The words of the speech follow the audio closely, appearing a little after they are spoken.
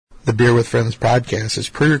The Beer with Friends podcast is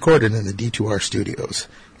pre-recorded in the D2R studios.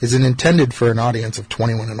 It is intended for an audience of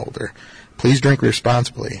 21 and older. Please drink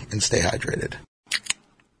responsibly and stay hydrated.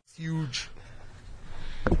 It's huge.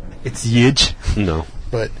 It's huge? No.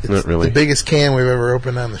 But it's not really. the biggest can we've ever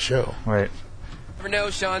opened on the show. Right. Never know,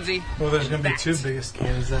 Shanzi. Well, there's going to be two biggest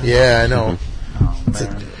cans then. Yeah, I know. Oh,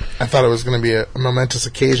 man. I thought it was going to be a momentous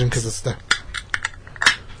occasion because it's the...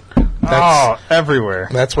 Everywhere.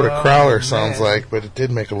 That's what a crowler sounds like, but it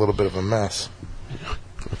did make a little bit of a mess.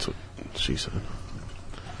 That's what she said.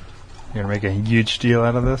 You're going to make a huge deal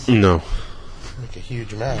out of this? No. Make a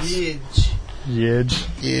huge mess. Huge.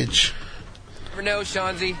 Huge. Never know,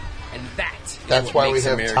 Shanzi. And That's why we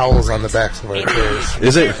have towels on the backs of our chairs.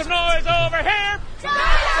 Is it? some noise over here!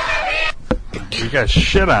 You got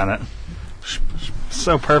shit on it.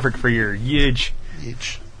 So perfect for your huge.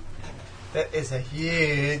 Huge. That is a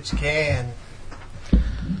huge can.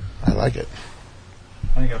 I like it.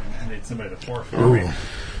 I think I need somebody to pour for Ooh. me.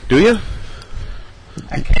 Do you?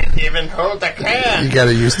 I can't even hold the can. You got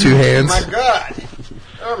to use two hands. Oh my god.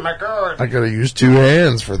 Oh my god. I got to use two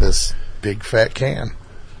hands for this big fat can.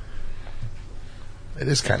 It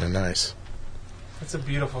is kind of nice. It's a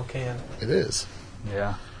beautiful can. It is.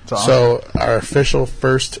 Yeah. It's awesome. So, our official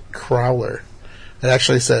first crowler. It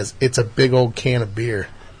actually says, it's a big old can of beer.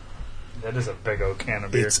 That is a big old can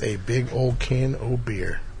of beer. It's a big old can of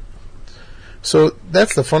beer. So,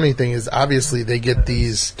 that's the funny thing is, obviously, they get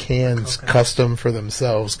these cans custom for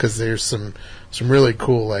themselves because there's some really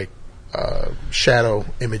cool, like, shadow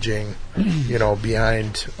imaging,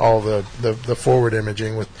 behind all the forward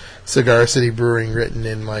imaging with Cigar City Brewing written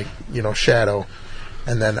in, like, shadow.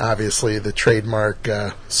 And then, obviously, the trademark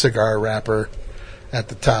cigar wrapper at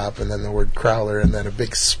the top, and then the word crowler, and then a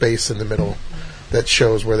big space in the middle that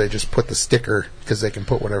shows where they just put the sticker because they can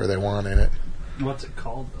put whatever they want in it. What's it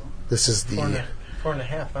called, though? This is the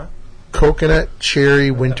 4.5, huh? Coconut Cherry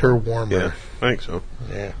Winter Warmer. Yeah, I think so.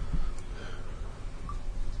 Yeah.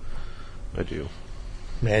 I do.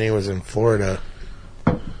 Manny was in Florida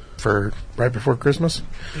for right before Christmas.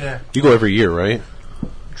 Yeah. You go every year, right?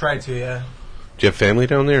 Try to, yeah. Do you have family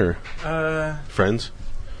down there? Or friends?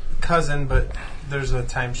 Cousin, but there's a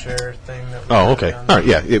timeshare thing that we Oh, okay. All right,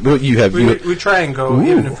 yeah. We try and go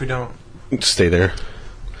even if we don't. Stay there.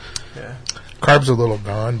 Yeah. Carbs a little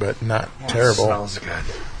gone, but not terrible. Smells good.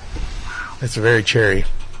 It's very cherry.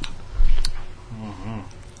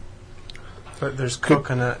 But there's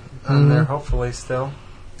coconut on there, hopefully, still.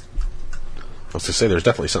 I was to say there's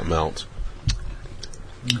definitely something else.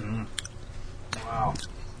 Wow.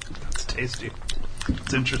 That's tasty.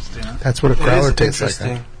 It's interesting, huh? That's what a It crowler is tastes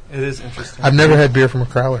interesting. like. It is interesting. I've never had beer from a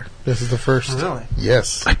crowler. This is the first. Really?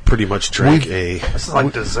 Yes. I pretty much drank a This is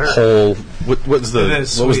like dessert. whole. What was It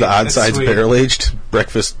is what was sweet. the odd It's sides sweet. barrel aged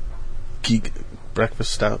breakfast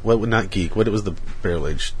stout? What? Not geek. What was the barrel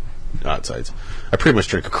aged odd sides? I pretty much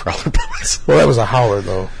drank a crowler by myself. Well, that was a howler,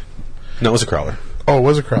 though. No, it was a crowler. Oh, it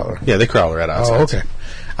was a crowler. Yeah, they crowler at odd Oh, sides. okay.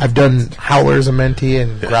 I've done howlers a mentee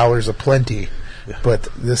and growlers a plenty, but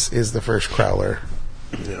this is the first crowler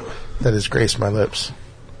Yeah. that has graced my lips.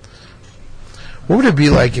 What would it be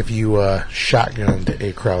like if you shotgunned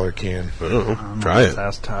a crowler can? I don't know. Try it.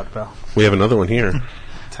 Ask Todd Bell. We have another one here.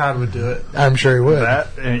 Todd would do it. I'm sure he would. That,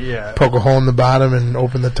 yeah. Poke a hole in the bottom and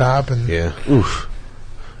open the top, and Yeah. Oof.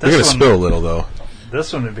 This You're gonna one- spill a little though.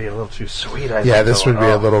 This one would be a little too sweet, I think. yeah, this would be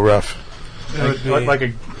a little rough. It would be Like a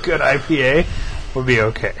good IPA would be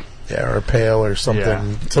okay. Yeah, or a pale or something.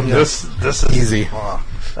 Yeah. Something This is easy. Oh,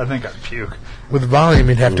 I think I'd puke. With volume,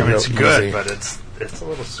 you'd have to I mean, go it's good, easy. but it's a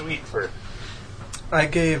little sweet for. I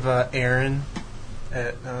gave Aaron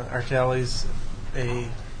at Artelli's a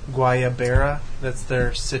Guayabera. That's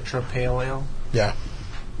their Citra Pale Ale. Yeah.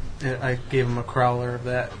 And I gave him a crowler of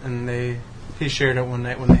that, and he shared it one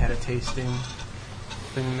night when they had a tasting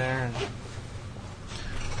thing there, and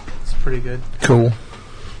it's pretty good. Cool.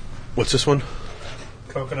 What's this one?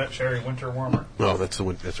 Coconut Cherry Winter Warmer. Oh, that's the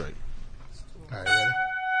one. That's right. All right, ready?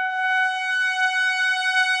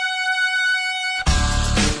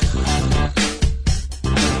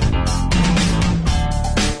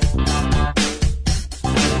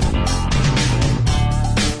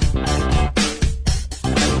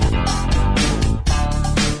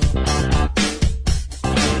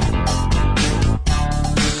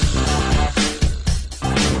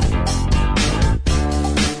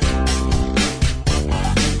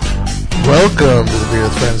 Welcome to the Beer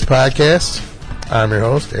with Friends podcast. I'm your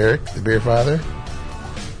host, Eric, the Beer Father.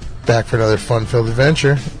 Back for another fun-filled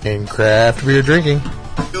adventure in craft beer drinking.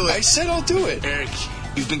 I said I'll do it. Eric,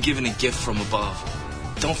 you've been given a gift from above.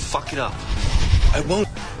 Don't fuck it up. I won't.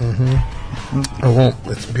 I won't.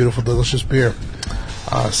 It's beautiful, delicious beer.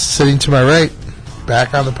 Sitting to my right,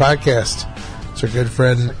 back on the podcast, it's our good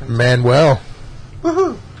friend Manuel.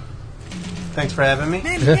 Woohoo! Thanks for having me.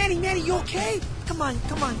 Manny, you okay? Come on,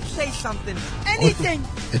 say something. Anything.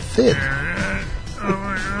 It fit.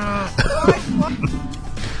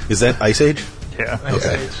 Is that Ice Age? Yeah.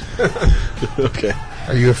 Okay.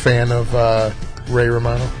 Are you a fan of Ray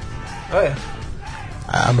Romano? Oh yeah.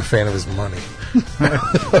 I'm a fan of his money.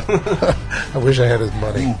 I wish I had his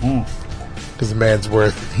money. Because the man's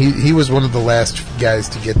worth. He was one of the last guys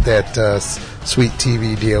to get that sweet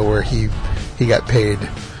TV deal where he got paid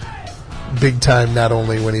big time, not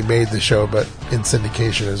only when he made the show, but in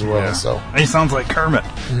syndication as well. Yeah. So He sounds like Kermit.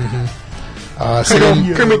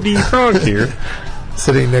 Kermit the Frog here.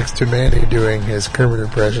 Sitting next to Manny doing his Kermit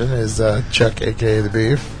impression is Chuck, a.k.a. the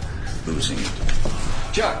Beef.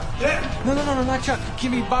 Chuck. No, not Chuck.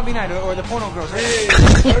 Give me Bobby Knight or the porno girls.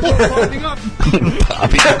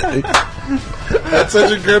 That's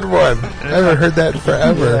such a good one. I haven't heard that in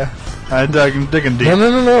forever. I'm digging deep.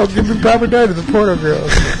 No. Give me Bobby Knight to the porno girls.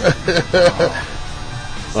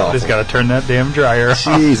 Just got to turn that damn dryer off.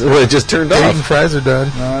 Jeez, well, it just turned Eggs and off. fries are done.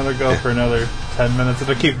 No, it'll go for another 10 minutes.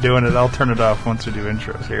 It'll keep doing it. I'll turn it off once we do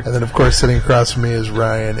intros here. And then, of course, sitting across from me is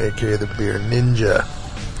Ryan, a.k.a. the Beer Ninja.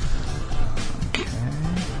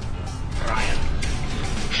 Ryan,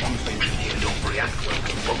 some things in here don't react well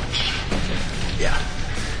to bullets. Yeah,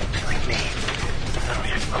 like me. I don't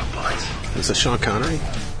react well to bullets. Is that Sean Connery?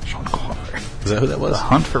 Sean Connery. Is that who that was? The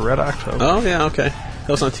Hunt for Red October. Oh, yeah, okay. That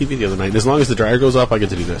was on TV the other night. As long as the dryer goes off, I get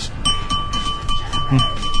to do this.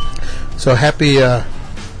 So happy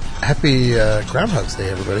Groundhog's Day,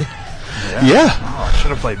 everybody. Yeah. Oh, I should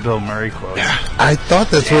have played Bill Murray quotes. I thought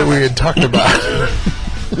that's what we had talked about.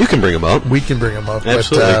 You can bring him up. We can bring him up.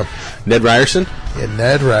 Absolutely. But, Ned Ryerson?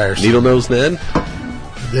 Ned Ryerson. Needle Nose Ned?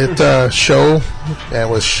 That show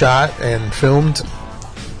was shot and filmed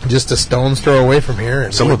just a stone's throw away from here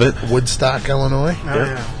in Some of it. Woodstock, Illinois. Oh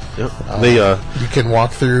yeah. Yep. You can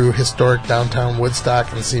walk through historic downtown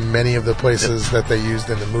Woodstock and see many of the places that they used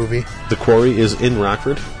in the movie. The quarry is in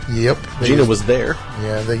Rockford. Yep. Gina was there.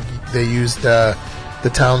 Yeah, they used the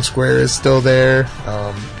town square is still there.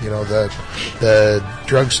 The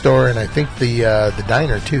drugstore and I think the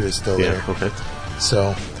diner too is still there. Yeah, okay.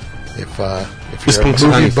 So if Is you're a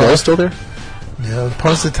Punxsutawney movie Phil buff, still there? no,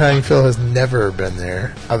 Punxsutawney Phil has never been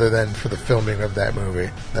there other than for the filming of that movie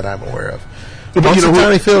that I'm aware of. But you know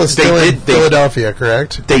Punxsutawney what? Phil is They still in did- they- Philadelphia,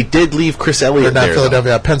 correct? They did leave Chris Or Elliott not there,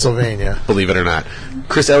 Philadelphia, Pennsylvania. though, believe it or not.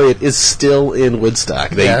 Chris Elliott is still in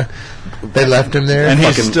Woodstock. They left him there. And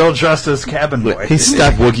he's Fucking- still dressed as cabin boy. He's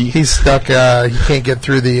stuck. Woogie. He's stuck. He can't get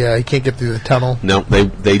through the tunnel No, they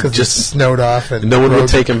because it's just... snowed off and No one the would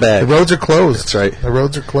roads- take him back. The roads are closed. That's right. The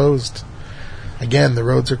roads are closed. Again, the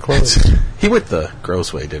roads are closed. He went the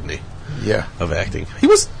gross way, didn't he, Yeah, of acting? He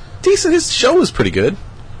was decent. His show was pretty good.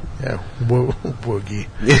 yeah. Woogie.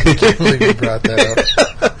 I can't believe you brought that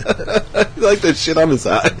up. He liked that shit on his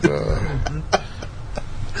eye.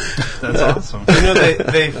 That's awesome. You know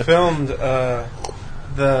they filmed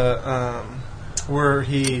where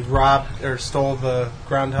he robbed or stole the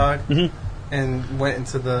groundhog and went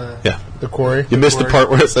into the. Yeah. The quarry. You missed the Quarry. part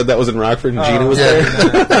where I said that was in Rockford and Gina was yeah.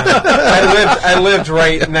 there? I lived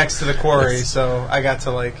right next to the quarry, so I got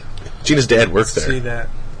to Gina's dad worked see there. that.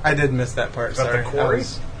 I did miss that part. Sorry. quarry?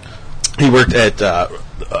 He worked at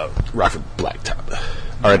Rockford Blacktop.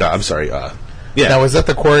 All right, I'm sorry. Yeah. Now, was that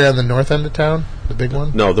the quarry on the north end of town? The big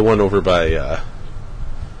one? No, the one over by...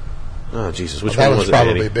 oh, Jesus. Which That one was was it,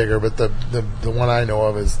 probably Danny? bigger, but the one I know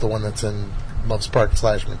of is the one that's in Loves Park /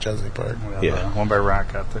 McChesney Park. Yeah. The one by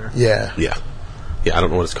Rock out there. Yeah. Yeah. Yeah, I don't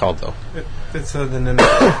know what it's called, though. It's the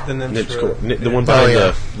Nims It's Road. cool. The one behind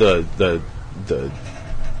yeah. the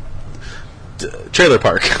trailer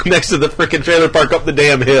park. Next to the frickin' trailer park up the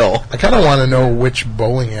damn hill. I kind of want to know which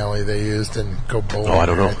bowling alley they used and go bowling. Oh, I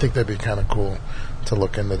don't there. know. I think that'd be kind of cool to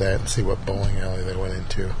look into that and see what bowling alley they went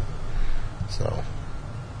into. So,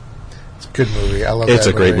 it's a good movie. I love It's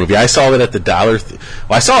that a great movie. I saw it at the Dollar...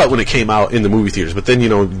 I saw it when it came out in the movie theaters, but then,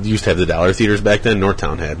 you used to have the Dollar theaters back then.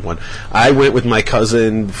 Northtown had one. I went with my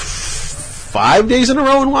cousin 5 days in a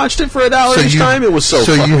row and watched it for $1 each time. It was so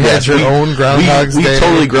So fucking you had yes, your we- own Groundhog's we Day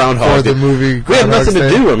totally Groundhog for the it. movie We had Groundhog's nothing to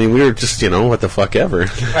Day? do. I mean, we were just, what the fuck ever.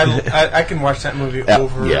 I can watch that movie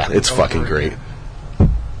over. Yeah, it's and over fucking great. again.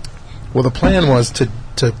 Well, the plan was to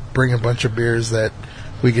bring a bunch of beers that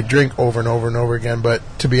we could drink over and over and over again, but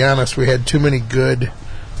to be honest, we had too many good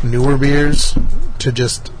newer beers to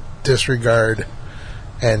just disregard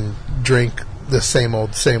and drink the same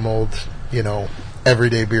old,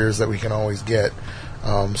 everyday beers that we can always get.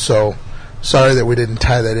 So, sorry that we didn't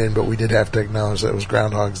tie that in, but we did have to acknowledge that it was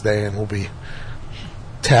Groundhog's Day, and we'll be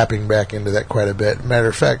tapping back into that quite a bit. Matter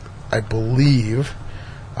of fact, I believe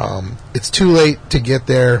it's too late to get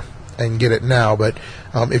there and get it now, but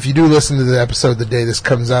if you do listen to the episode the day this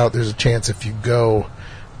comes out, there's a chance if you go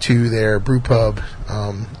to their brew pub,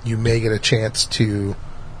 you may get a chance to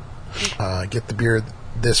get the beer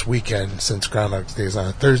this weekend, since Groundhog's Day is on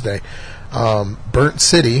a Thursday. Burnt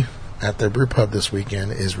City, at their brew pub this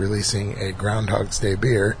weekend, is releasing a Groundhog's Day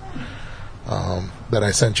beer that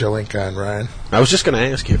I sent you a link on, Ryan. I was just going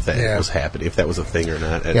to ask you if that was happening, if that was a thing or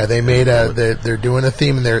not. Yeah, they made they're doing a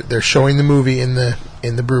theme, and they're showing the movie in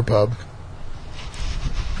the brew pub.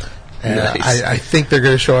 And Nice. I think they're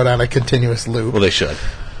going to show it on a continuous loop. Well, they should.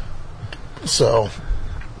 So,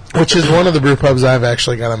 which is one of the brew pubs I've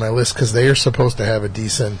actually got on my list, because they are supposed to have a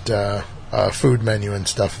decent food menu and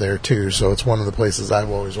stuff there too. So it's one of the places I've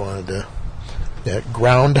always wanted to. Yeah,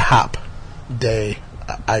 Ground Hop Day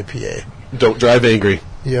IPA. Don't drive angry.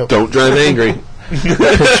 Yep. Don't drive angry.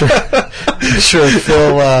 Sure,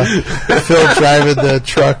 Phil driving the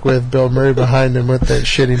truck with Bill Murray behind him with that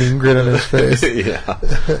shit-eating grin on his face. Yeah.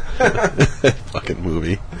 Fucking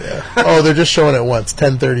movie. Oh, they're just showing it once,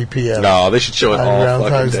 10:30 p.m. No, they should show it on all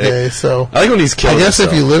Groundhog's fucking day. So I like when he's killing I guess if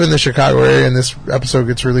himself. you live in the Chicago area and this episode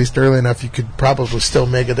gets released early enough, you could probably still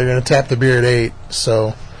make it. They're going to tap the beer at 8,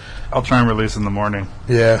 so I'll try and release in the morning.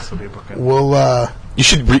 yeah. So people can We'll You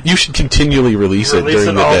should continually release it release during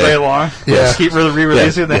it the all day. day long. Yeah. Just keep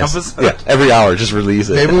re-releasing the yes. episode. Yeah, every hour, just release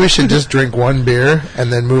it. maybe we should just drink one beer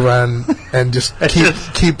and then move on and just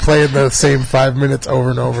keep playing the same 5 minutes over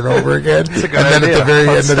and over and over again. And a good then at idea. the very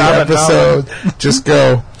Let's end of the stop it now. episode, just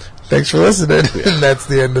go, thanks for listening. And that's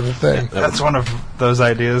the end of the thing. That's one of those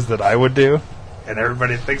ideas that I would do, and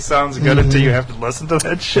everybody thinks sounds good until you have to listen to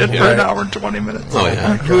that shit for Right. an hour and 20 minutes. Oh,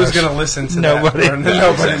 yeah. Who's going to listen to Nobody. that?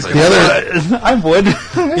 Nobody's The going to. other I would.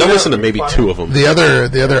 Don't listen to maybe two of them. The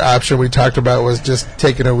other option we talked about was just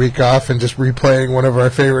taking a week off and just replaying one of our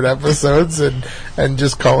favorite episodes and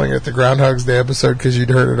just calling it the Groundhog's Day episode because you'd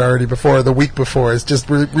heard it already before. The week before, it's just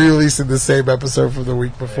releasing the same episode from the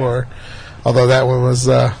week before. Although that one was,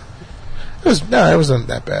 it wasn't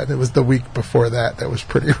that bad. It was the week before that was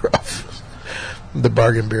pretty rough. The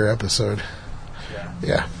bargain beer episode.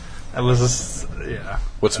 Yeah. That was yeah.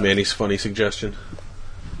 What's Manny's funny suggestion?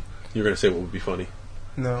 You're going to say what would be funny.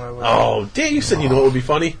 No, I wouldn't. Oh, damn, you said you know what would be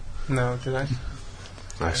funny? No, did I?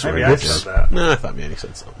 I swear. Maybe you I did. said that. No, I thought Manny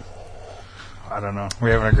said something. I don't know. We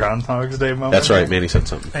having a Groundhog's Day moment? That's right, Manny said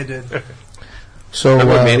something. I did. So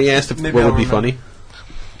Remember when Manny asked maybe what I'll would be remember. funny?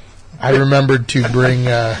 I remembered to bring You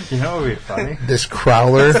know what would be funny? this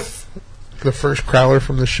crowler, the first crowler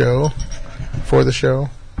from the show, for the show,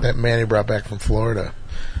 that Manny brought back from Florida.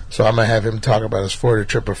 So I'm going to have him talk about his Florida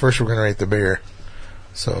trip, but first we're going to rate the beer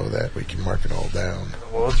so that we can mark it all down.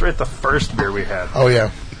 Well, let's rate the first beer we had. Oh,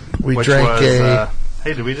 yeah. We which drank was, a...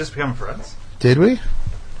 hey, did we just become friends? Did we?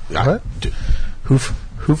 Yeah. What?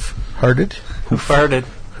 Hoof-hearted? Who farted?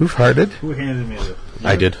 Hoof-hearted? Who handed me the...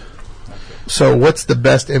 I did. So what's the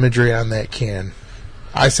best imagery on that can?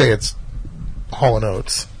 I say it's Hall &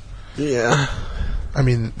 Oates. Yeah. I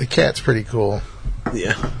mean, the cat's pretty cool.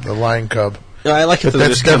 Yeah. The lion cub. Yeah, I like it. But that they're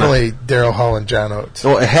that's just kinda- definitely Daryl Hall and John Oates.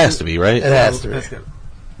 Well, it has to be, right? It has to be. That's good.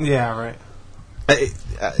 Yeah, right.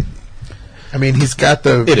 I mean, he's got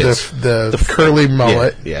It is. the curly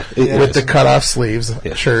mullet Yeah. with the cut-off sleeves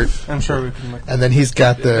shirt, I'm sure we can look. and then he's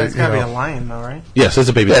got the. That's got to you be a know, lion, though, right? Yes, it's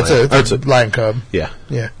a baby that's lion. Or it's a lion cub. yeah.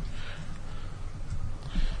 Yeah.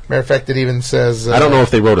 Matter of fact, it even says. I don't know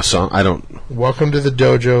if they wrote a song. I don't. Welcome to the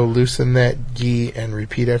dojo. Loosen that gi and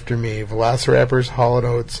repeat after me. Velociraptors, Hall &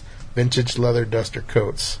 Oates, vintage leather duster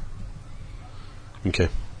coats. Okay.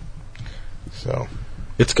 So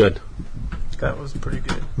It's good. That was pretty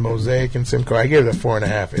good. Mosaic and Simcoe. I gave it a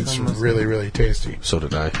 4.5. It's really, really tasty. So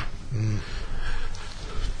did I.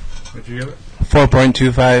 What'd you give it?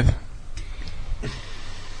 4.25.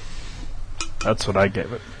 That's what I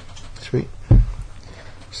gave it. Sweet.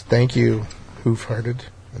 So thank you, Hoof-Hearted.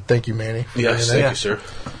 And thank you, Manny. for Yes, bringing thank that. you, sir.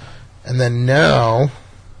 And then now,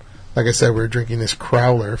 like I said, we're drinking this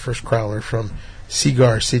crowler, first crowler from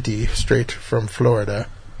Cigar City, straight from Florida.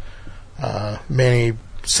 Manny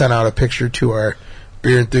sent out a picture to our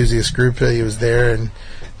beer enthusiast group. He was there, and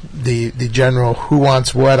the general, who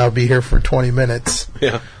wants what? I'll be here for 20 minutes.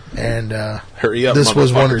 Yeah. And Hurry up, this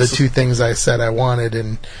was one of the motherfuckers. two things I said I wanted,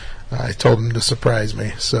 and I told him to surprise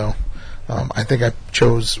me. So I think I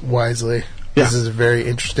chose wisely. Yeah. This is very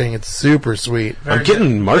interesting. It's super sweet. I'm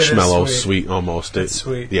getting marshmallow It is sweet almost. It's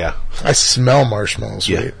sweet. Yeah. I smell marshmallow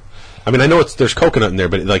sweet. Yeah. I mean, I know there's coconut in there,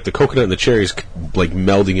 but like the coconut and the cherries like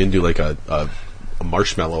melding into like a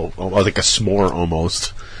marshmallow, or like a s'more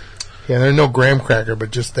almost. Yeah, there's no graham cracker,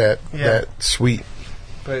 but just that Yeah. that sweet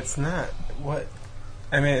But it's not. What?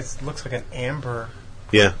 I mean, it looks like an amber.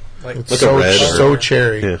 Yeah. Like It's Like so, a red or- so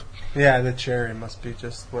cherry. Yeah. yeah, the cherry must be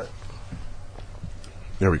just what.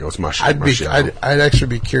 There we go. It's mushy. I'd actually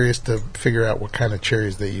be curious to figure out what kind of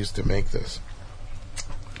cherries they used to make this.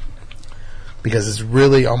 Because it's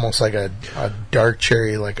really almost like a dark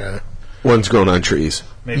cherry, like a... One's grown on trees.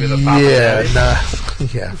 Maybe the Papa Daddy.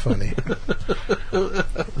 Yeah, funny.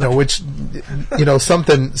 No, which,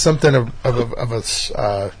 something of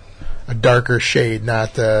a darker shade,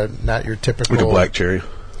 not your typical... Like a black cherry.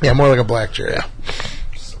 Yeah, more like a black cherry.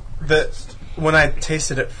 Yeah. When I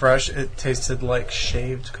tasted it fresh, it tasted like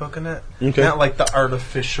shaved coconut, Okay. not like the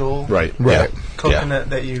artificial Right. Right. Yeah. coconut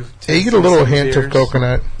that you. Yeah, you get a little hint of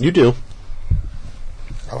coconut. You do.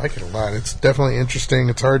 I like it a lot. It's definitely interesting.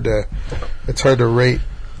 It's hard to rate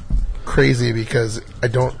crazy because I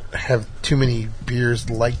don't have too many beers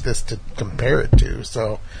like this to compare it to.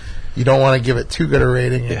 So you don't want to give it too good a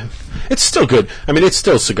rating. Yeah. It's still good. I mean, it's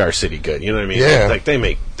still Cigar City good. You know what I mean? Yeah. Like they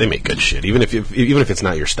make good shit. Even if it's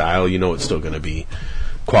not your style, it's still going to be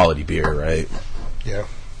quality beer, right? Yeah.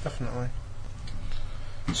 Definitely.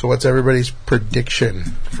 So what's everybody's prediction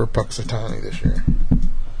for Puxatawny this year?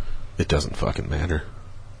 It doesn't fucking matter.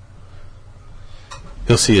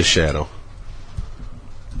 He'll see his shadow.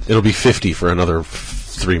 It'll be 50 for another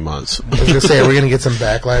 3 months. I was going to say, are we going to get some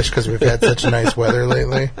backlash because we've had such nice weather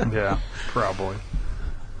lately? Yeah, probably.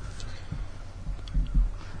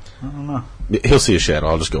 I don't know. He'll see his shadow.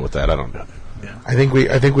 I'll just go with that. I don't know. I think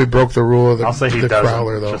we broke the rule of I'll say he the doesn't.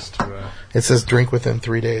 crowler though. Just to, It says drink within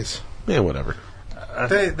 3 days. Yeah, whatever.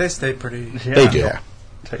 They stay pretty. yeah, They do. Yeah.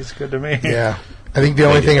 Tastes good to me. Yeah. I think the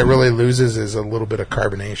only thing it really loses is a little bit of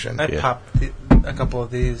carbonation. I Yeah. popped a couple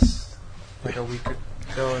of these like a week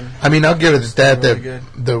ago. And I mean, I'll give it that really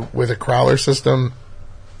good. with a crowler system,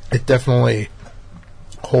 it definitely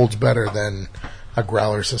holds better than a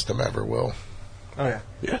growler system ever will. oh yeah,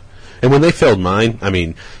 Yeah. And when they filled mine, I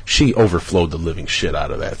mean, she overflowed the living shit out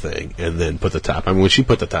of that thing and then put the top. I mean, when she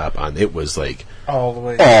put the top on, it was like all the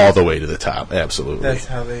way. all the way to the top. Absolutely. That's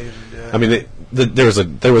how they usually do it. I mean,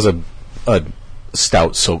 there was a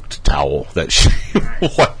stout soaked towel that she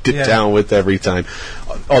wiped it Yeah. down with every time.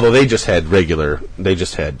 Although they just had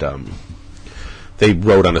they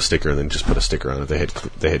wrote on a sticker and then just put a sticker on it.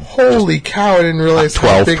 They had Holy cow! I didn't realize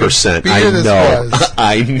how big a 12%. beer I this know. was.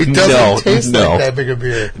 I It doesn't know. taste No. like that big a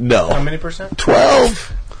beer. how No. many percent?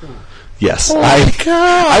 12. Yes. Holy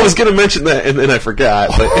cow! I was going to mention that and then I forgot.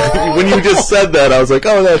 But when you just said that, I was like,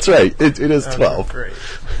 oh, that's right. It is 12. Great.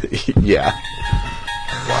 Yeah.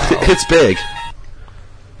 It's big.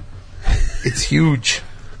 It's huge.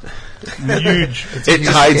 Huge. It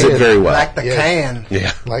hides it very well. Like the Yes. can.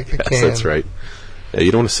 Yeah. Like the Yes, can. that's right. Yeah,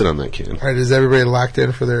 you don't want to sit on that can. All right, is everybody locked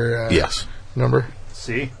in for their Yes. number?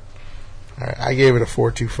 See? All right, I gave it a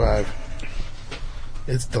 4.25.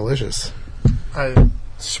 It's delicious.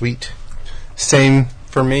 Sweet. Same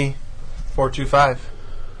for me. 4.25.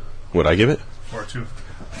 Would I give it?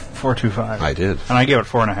 4.25. I did. And I gave it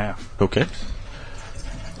 4.5. Okay.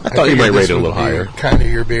 I thought you might rate it a little higher. Kind of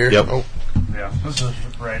your beer. Yep. Oh, Yeah, this is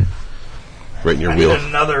right. Right in your I wheel. need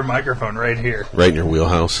another microphone right here. Right in your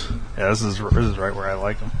wheelhouse. Yeah, this is right where I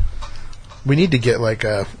like them. we need to get like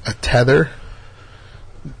a tether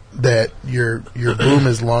that your boom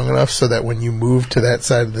is long enough so that when you move to that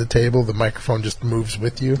side of the table, the microphone just moves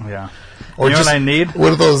with you. Yeah. Or you know just, what I need?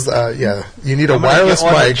 What are those? Yeah, you need a I'm gonna wireless get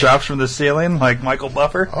one that mic. drops from the ceiling like Michael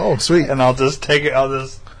Buffer. Oh, sweet. And I'll just take it. I'll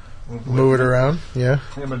just Move it around. Yeah.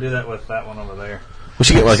 I'm gonna do that with that one over there. We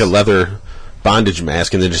should get like a leather bondage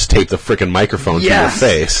mask and then just tape the frickin' microphone Yes. to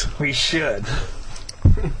your face. We should.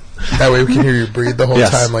 That way we can hear you breathe the whole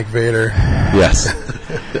Yes. time like Vader. Yes.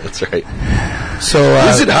 That's right. So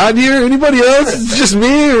Is it hot in here? Anybody else? Is it just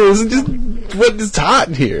me, or is it just what is hot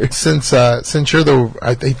in here? since you're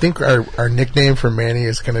I think our nickname for Manny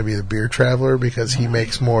is going to be the Beer Traveler because he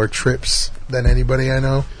makes more trips than anybody I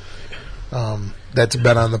know. That's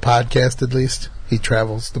been on the podcast at least. He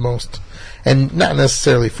travels the most, and not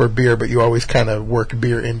necessarily for beer, but you always kind of work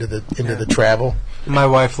beer into the travel. My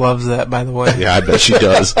wife loves that, by the way. Yeah, I bet she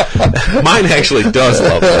does. Mine actually does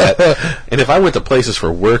love that. And if I went to places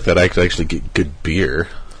for work that I could actually get good beer,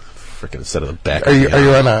 frickin' instead of the back. Are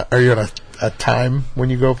you on a time when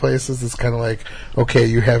you go places? It's kind of like, okay,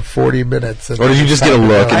 you have 40 minutes. And Or did you just get a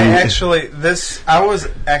look I and I was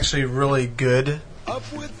actually really good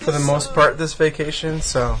for the most part this vacation.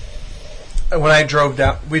 So when I drove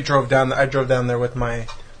down there with my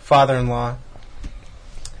father-in-law.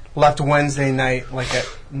 Left Wednesday night, like at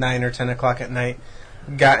 9 or 10 o'clock at night.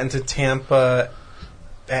 Got into Tampa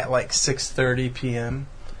at like 6:30 p.m.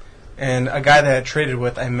 And a guy that I traded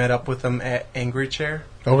with, I met up with him at Angry Chair.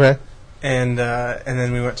 Okay. And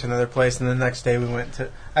then we went to another place, and the next day we went to...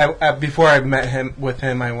 before I met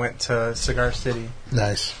him, I went to Cigar City.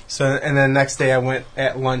 Nice. So, and then next day I went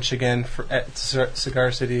at lunch again at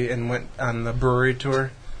Cigar City and went on the brewery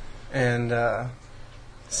tour and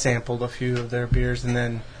sampled a few of their beers, and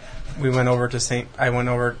then we went over to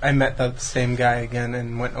I met the same guy again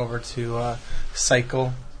and went over to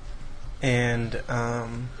Cycle and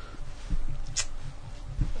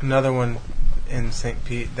another one in St.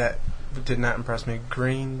 Pete that did not impress me.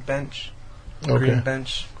 Green Bench.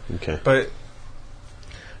 Okay. But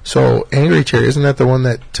so Angry Chair, isn't that the one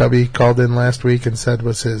that Tubby called in last week and said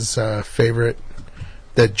was his favorite?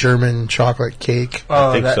 That German chocolate cake.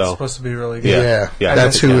 Oh, think that's so. supposed to be really good. Yeah.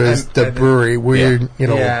 That's who is the brewery. We're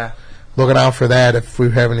looking out for that if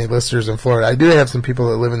we have any listeners in Florida. I do have some people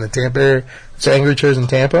that live in the Tampa area. So Angry Chair's in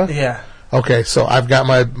Tampa? Yeah. Okay, so I've got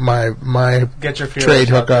my Get your feelers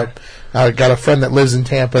trade out hookup. I got a friend that lives in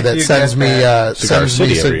Tampa that sends me Cigar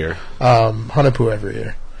City every year. Honeypoo every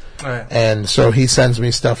year. Right. And so he sends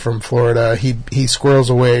me stuff from Florida. He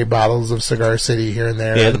squirrels away bottles of Cigar City here and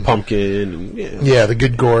there. Yeah, the pumpkin. Yeah, the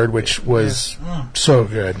Good Gourd, which was so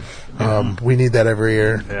good. We need that every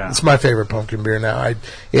year. Yeah. It's my favorite pumpkin beer now.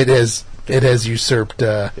 It has usurped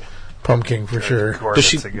pumpkin for sure.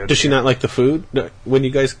 Does she not like the food? When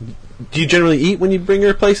you guys, do you generally eat when you bring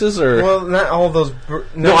her places, or? Well, not all those.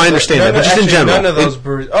 No, I understand that, but just in general, none of those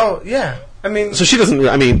breweries. Oh, yeah. I mean, so she doesn't.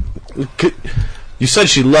 I mean, you said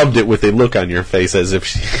she loved it with a look on your face as if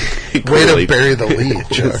she. Way to bury the lead,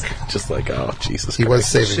 Chuck. Just like, oh Jesus! He was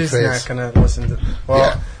saving she's face. not gonna listen to. Well,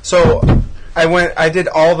 Yeah. So I did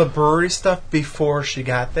all the brewery stuff before she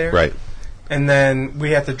got there. Right. And then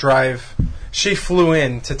we had to drive. She flew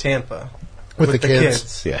in to Tampa With the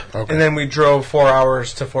kids? Yeah. Okay. And then we drove 4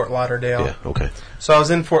 hours to Fort Lauderdale. Yeah. Okay. So I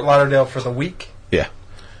was in Fort Lauderdale for the week. Yeah.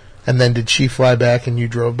 And then did she fly back and you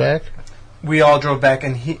drove back? We all drove back,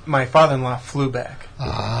 and my father-in-law flew back.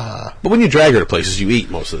 But when you drag her to places, you eat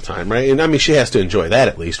most of the time, right? And I mean, she has to enjoy that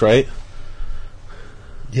at least, right?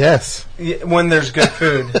 Yes. Yeah, when there's good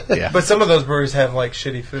food. Yeah. But some of those breweries have like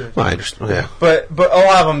shitty food. Well, I understand. Yeah. But a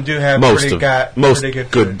lot of them do have Most pretty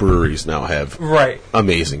good good food. breweries now have Right.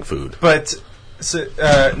 amazing food. But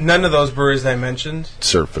none of those breweries I mentioned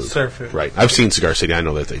Serve food. serve food. Right. I've seen Cigar City. I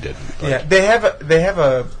know that they did. But- Yeah, they have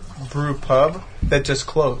a brew pub that just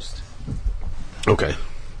closed. Okay.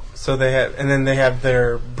 So they have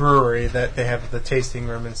their brewery that they have the tasting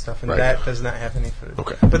room and stuff, and Right. that does not have any food.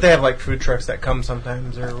 Okay. But they have like food trucks that come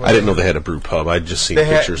sometimes or whatever. I didn't know they had a brew pub. I'd just seen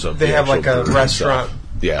pictures of. They the have like actual a brewery restaurant. itself.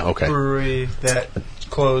 Yeah. Okay. Brewery that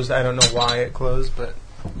closed. I don't know why it closed, but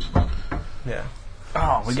yeah.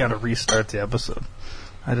 Oh, we got to restart the episode.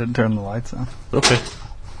 I didn't turn the lights on. Okay.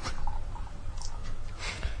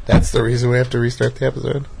 That's the reason we have to restart the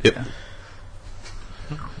episode? Yep.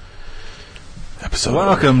 Episode.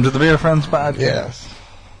 Welcome to the Beer Friends Podcast. Yeah.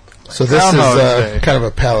 So this Groundhog is Day. kind of a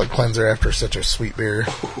palate cleanser after such a sweet beer.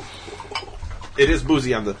 It is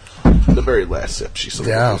boozy on the very last sip. She's so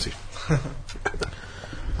Yeah. boozy.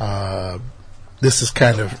 This is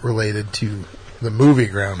kind of related to the movie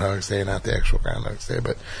Groundhog's Day, not the actual Groundhog's Day,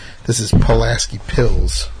 but this is Pulaski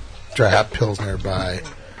Pils, dry hop Pilsner by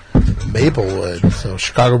Maplewood. So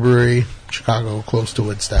Chicago brewery, Chicago, close to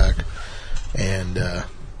Woodstock. And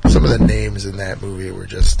some of the names in that movie were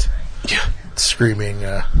just screaming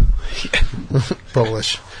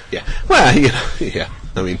Polish. Yeah. Well, yeah.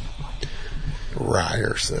 I mean,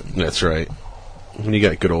 Ryerson. that's right. When you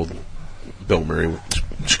got good old Bill Murray,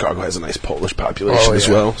 Chicago has a nice Polish population as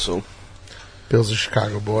well. So Bill's a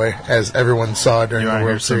Chicago boy, as everyone saw during You the want to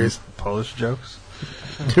hear World some Series. Polish jokes?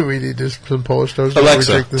 Do we need just some Polish jokes? before we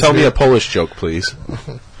Alexa, drink this tell me beer? a Polish joke, please.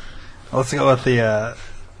 Let's go with the.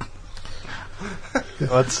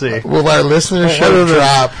 Let's see. Will our listenership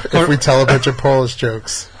drop if we tell a bunch of Polish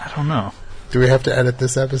jokes? I don't know. Do we have to edit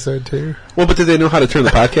this episode too? Well, but did they know how to turn the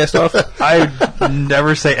podcast off? I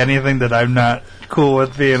never say anything that I'm not cool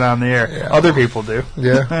with being on the air. Yeah. Other people do.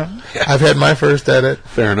 Yeah. I've had my first edit.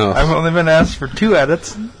 Fair enough. I've only been asked for 2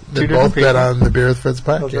 edits. They 2 both different been people. on the Beer with Friends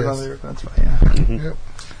Both been on podcast. the- That's fine, yeah. Yep.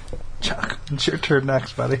 Chuck, it's your turn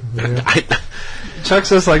next, buddy. Yeah. Chuck's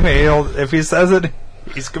just like me. If he says it,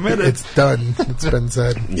 he's committed. It's done. It's been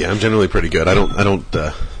said. Yeah, I'm generally pretty good. I don't.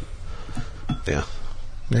 Yeah.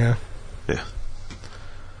 Yeah. Yeah.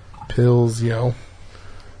 Pills, yo.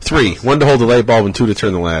 3. 1 to hold the light bulb and 2 to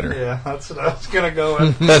turn the ladder. Yeah, that's what I was going to go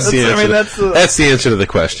with. That's the answer. I mean, that's the... That's the answer to the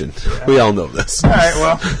question. We all know this. All right,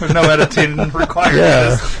 well, with no editing required.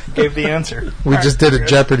 Yeah. I just gave the answer. We All just right, did it good.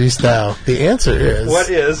 Jeopardy style. The answer is... What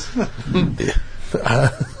is?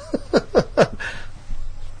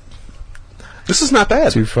 This is not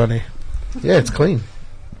bad. Too funny. Yeah, it's clean.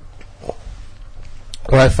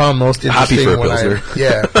 What I found most Hoppy interesting for a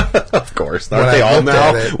Pilsner. Of course. When Aren't they I all looked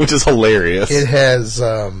now? at it, Which is hilarious. it has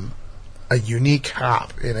a unique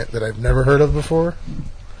hop in it that I've never heard of before.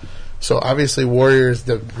 So obviously Warrior is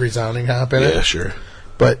the resounding hop in it. Yeah, sure.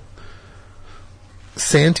 But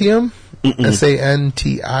Santiam,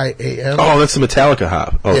 Santiam. Oh, that's the Metallica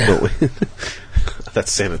hop. Oh, Yeah. but wait. That's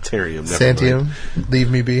Sanitarium. Never Santiam, mind. leave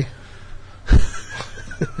me be.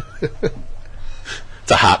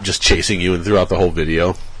 It's a hop just chasing you and throughout the whole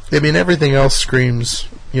video. I mean, everything else screams,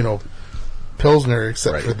 Pilsner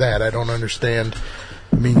except Right. for that. I don't understand.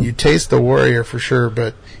 I mean, you taste the Warrior for sure,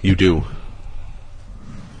 but You do.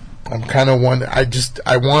 I'm kind of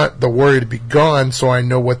I want the Warrior to be gone so I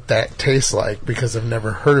know what that tastes like because I've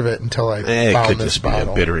never heard of it until I It found could this just be a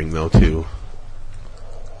bottle. bittering, though, too.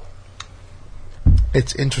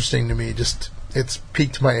 It's interesting to me. It's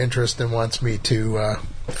piqued my interest and wants me to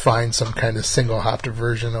find some kind of single hopped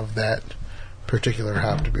version of that particular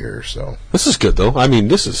hopped beer. So This is good, though. I mean,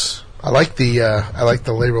 this is... I like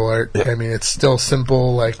the label art. I mean, it's still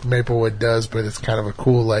simple like Maplewood does, but it's kind of a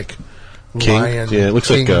cool King. lion. Yeah, it looks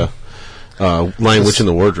king, like Lion Witch in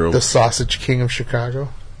the Wardrobe. the Sausage King of Chicago.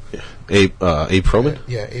 Abe Froman.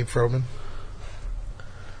 Yeah, Abe Froman.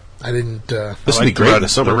 I didn't. This would be great in the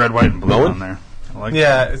summer. The red, white, and blue Moen? on there. I like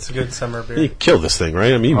Yeah, it's a good summer You beer. kill this thing,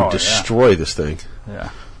 right? I mean, you Oh, would destroy this thing.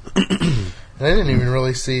 that. I didn't even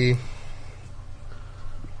really see.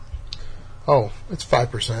 Oh, it's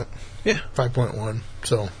 5%. Yeah. 5.1.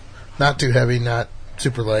 So, not too heavy, not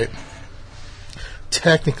super light.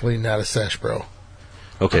 Technically, not a Sesh Bro.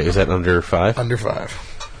 Okay, is that under 5? Under 5.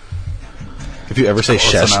 If you ever say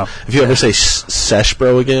Close Shesh, enough. if you ever say Sesh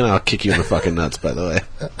Bro again, I'll kick you in the fucking nuts. By the way,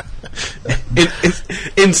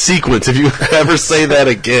 in sequence, if you ever say that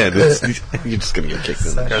again, you're just gonna get kicked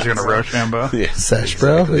in the You guys are going to Rochambeau? yeah. Sesh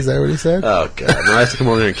Bro? Is that what he said? Oh god, no, I have to come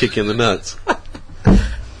over there and kick you in the nuts.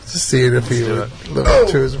 Just seeing if he would live up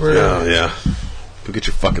to his word. Oh yeah, go get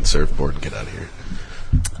your fucking surfboard and get out of here.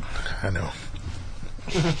 I know.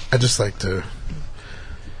 I just like to.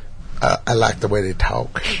 I like the way they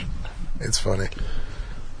talk. It's funny.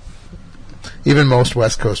 Even most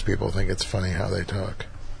West Coast people think it's funny how they talk.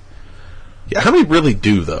 Yeah, how many really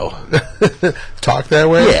do though? Talk that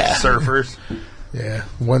way? Yeah. Surfers. Yeah.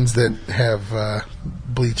 Ones that have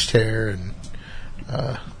bleached hair and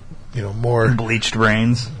more. Bleached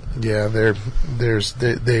brains. Yeah, they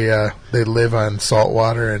live on salt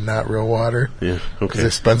water and not real water. Yeah, Because okay. they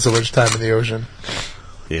spend so much time in the ocean.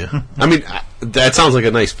 Yeah, I mean that sounds like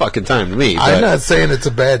a nice fucking time to me. But I'm not saying it's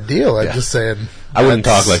a bad deal. I'm Yeah. just saying I wouldn't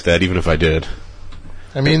that's- talk like that even if I did.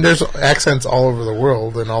 I mean, there's accents all over the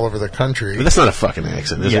world and all over the country. But that's not a fucking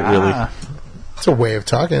accent, is it? Really? It's a way of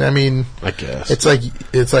talking. I mean, I guess it's like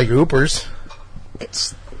Oopers.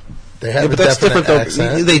 They have Yeah, but a that's definite different though.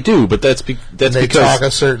 accent. They do, but that's They because talk a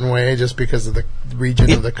certain way just because of the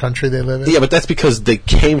region of the country they live in. yeah, but that's because they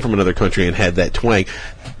came from another country and had that twang.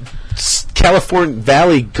 California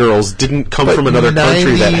Valley girls didn't come But from another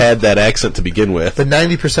country that 90 had that accent to begin with. But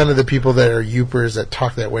 90% of the people that are Yoopers that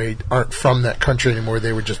talk that way aren't from that country anymore.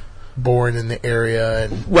 They were just born in the area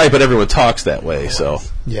and Right, but everyone talks that way, so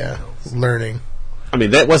learning. I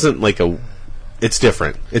mean that wasn't like a. It's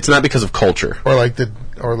different. It's not because of culture. Or like the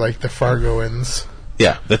Fargoans.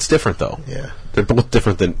 Yeah, that's different though. Yeah. They're both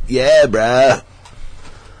different than yeah, bruh.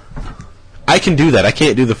 I can do that. I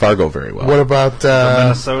can't do the Fargo very well. What about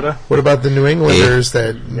Minnesota? What about the New Englanders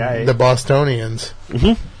Yeah, the Bostonians?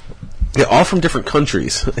 Yeah, all from different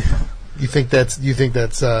countries. You think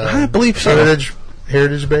that's I believe so.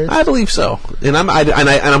 heritage based? I believe so, and I'm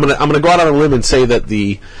gonna go out on a limb and say that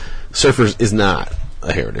the Surfers is not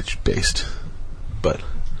a heritage based, but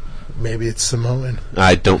Maybe it's Samoan.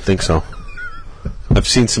 I don't think so. I've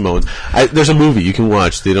seen Samoans. There's a movie you can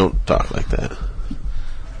watch. They don't talk like that.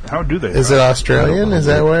 How do they? Is it Australian? Is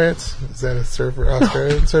that why is that a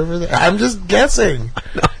Australian surfer? I'm just guessing.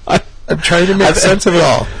 I'm trying to make sense of it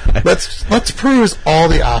all. Let's peruse all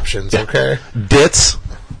the options, okay? Dits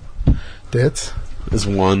Dits? is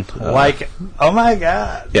one. oh my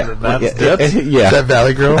god. Yeah. That's yeah. Dits? Yeah. Is that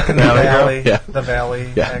Valley Girl? Valley. Yeah. The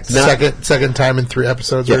Valley. Yeah. accent. Second time in 3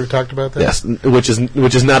 episodes Yeah. where we talked about that? Yes, which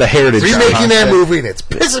is not a heritage. Remaking that movie and it's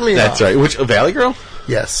pissing me off. That's right. Which Valley Girl?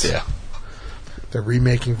 Yes. Yeah. They're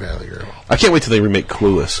remaking Valley Girl. I can't wait till they remake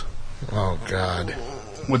Clueless. Oh, God.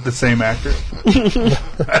 With the same actor?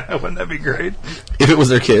 Wouldn't that be great? If it was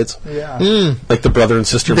their kids, Yeah. like the brother and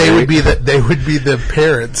sister. They married. would be the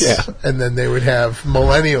parents, Yeah. and then they would have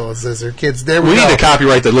millennials as their kids. There We we need go. to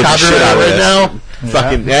copyright the living shit Copyright out of right this. now.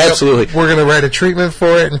 Fucking absolutely. We're gonna write a treatment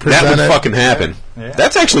for it and present That would it. fucking happen. Yeah.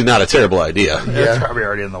 That's actually not a terrible idea. It's probably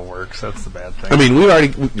already in the works. That's the bad thing. I mean,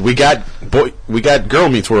 we got Girl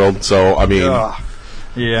Meets World, so I mean,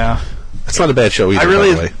 yeah, it's not a bad show either. I by the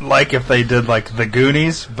really way. like if they did like the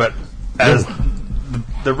Goonies, but as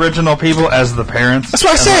the original people as the parents. That's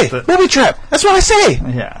what I say. Movie Trap. That's what I say.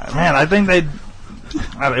 Yeah, man, I think they'd.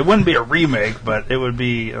 It wouldn't be a remake, but it would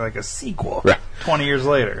be like a sequel, Right. 20 years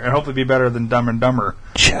later, and hopefully be better than Dumb and Dumber.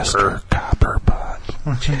 Chester Copperpot.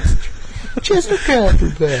 Chester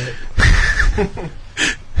Copperpot.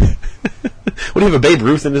 What do you have, a Babe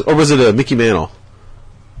Ruth in this? Or was it a Mickey Mantle?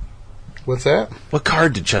 What's that? What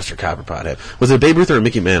card did Chester Copperpot have? Was it a Babe Ruth or a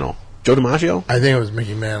Mickey Mantle? Joe DiMaggio? I think it was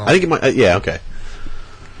Mickey Mantle. I think it might. Yeah, okay.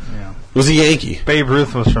 Yeah. It was a Yankee. Babe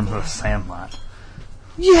Ruth was from The Sandlot.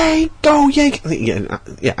 Yay, go Yankee!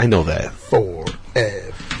 Yeah, I know that.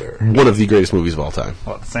 Forever. One of the greatest movies of all time.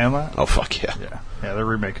 What, The Sandlot? Oh, fuck yeah. Yeah, they're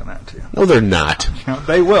remaking that too. No, they're not.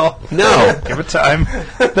 They will. No. Give it time.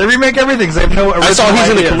 They remake everything. They have no original I saw he's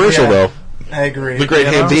in a ideas. commercial, though. I agree. The Great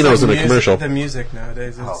Yeah, Hambino's in the a commercial. The music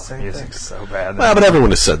nowadays is the Oh, same music's thing. so bad. Well, but everyone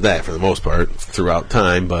has said that for the most part throughout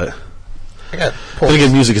time, but I got then pulled.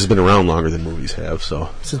 again, music has been around longer than movies have, so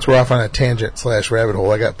Since we're off on a tangent / rabbit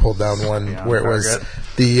hole, I got pulled down one Yeah, where it was Target.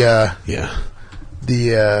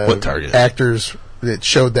 the What Target? actors. It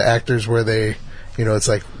showed the actors where they, it's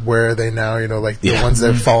like, where are they now? Like the Yeah. ones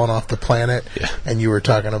that have fallen off the planet. Yeah. And you were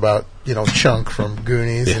talking about, Chunk from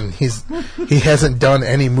Goonies, and he hasn't done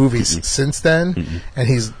any movies since then, and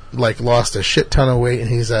he's like lost a shit ton of weight, and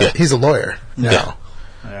he's a lawyer now,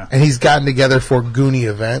 Yeah. and he's gotten together for Goonie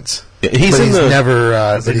events. Yeah, he's but in he's the- never.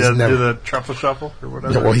 Does But he he's do never. the truffle shuffle or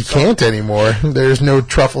whatever? Yeah, well, he can't anymore. There's no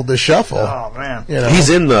truffle to shuffle. Oh man. he's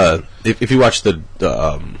in the. If you watch the,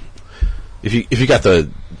 if you got the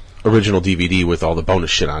original DVD with all the bonus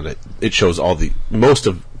shit on it, it shows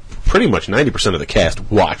pretty much 90% of the cast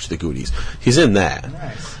watched the Goonies. He's in that,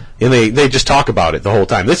 Nice. and they just talk about it the whole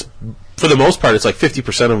time. This, for the most part, it's like 50%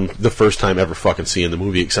 of them the first time ever fucking seeing the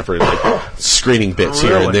movie, except for like screening bits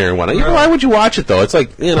here and Really? there and whatnot. Why would you watch it though? It's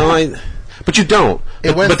like but you don't.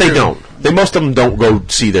 It went But they through- don't. Most of them don't go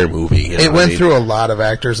see their movie. You know It what I went mean? through a lot of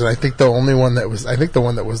actors, and I think the one that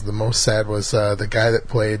was the most sad was the guy that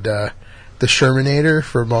played the Shermanator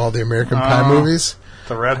from all the American Pie movies.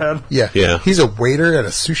 The redhead. Yeah, he's a waiter at a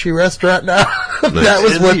sushi restaurant now. That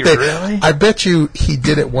was Is what he they. really? I bet you he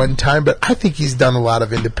did it one time, but I think he's done a lot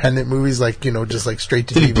of independent movies, like just like straight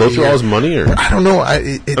to Did DVD. he blow through all his money, or I don't know.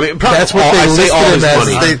 probably That's what all- they I'd say listed all him his as.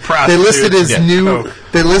 money. They listed his Yeah, new. Coke.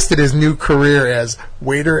 They listed his new career as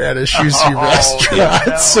waiter at a sushi restaurant.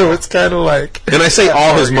 yeah. So it's kind of like. And I say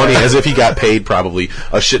all his money as if he got paid probably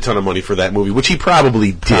a shit ton of money for that movie, which he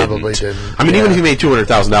probably didn't. Probably didn't, I mean, yeah. even if he made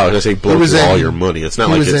 $200,000, I say blow He was through all in- your money. It's not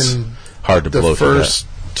he like was it's in hard to the blow through first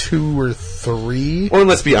 2 or 3. that. Well,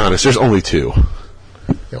 let's be honest. There's only 2.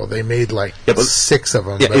 They made like Yeah, but- 6 of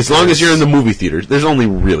them. Yeah, but as long as there's- you're in the movie theaters, there's only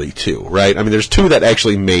really 2, right? I mean, there's 2 that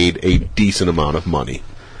actually made a decent amount of money.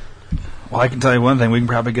 Well, I can tell you one thing. We can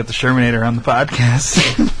probably get the Shermanator on the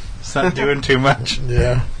podcast. It's not doing too much.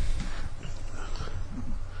 Yeah.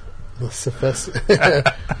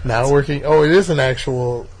 Now working. Oh, it is an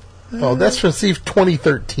actual. Oh, that's from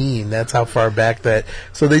 2013. That's how far back that.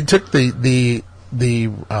 So they took the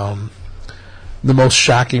most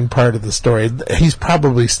shocking part of the story. He's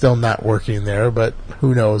probably still not working there, but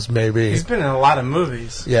who knows? Maybe. He's been in a lot of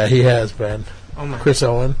movies. Yeah, he has been. Oh my. Chris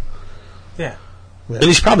Owen. Yeah. And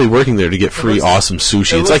he's probably working there to get free looks- awesome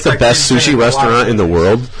sushi. it It's like looks the like best he's been sushi in a lot of restaurant in the movies.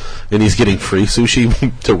 world, and he's getting free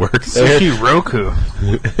sushi to work there. Sushi Roku.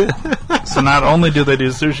 So not only do they do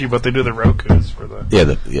sushi, but they do the Rokus for the.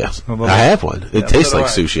 Yeah, yes. Well, I have one. It yeah, tastes so do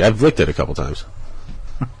like I. sushi. I've licked it a couple times.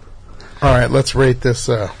 All right, let's rate this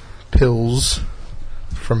Pils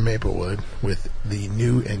from Maplewood with the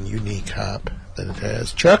new and unique hop that it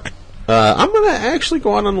has. Chuck? I'm going to actually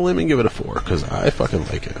go out on a limb and give it a 4, because I fucking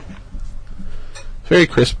like it. Very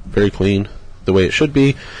crisp, very clean, the way it should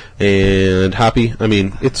be, and hoppy. I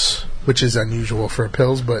mean, it's... Which is unusual for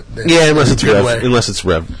Pils, but... Yeah, unless it's a good Rev, way. unless it's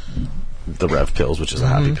the Rev pills, which is a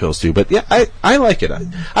hoppy pills too. But yeah, I like it.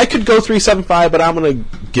 I could go 3.75, but I'm going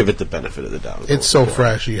to give it the benefit of the doubt. It's so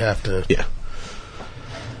fresh, you have to... Yeah.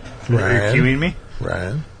 Are you Ryan? cueing me?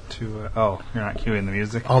 Ryan? Oh, you're not cueing the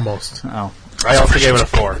music? Almost. Oh. I also gave it a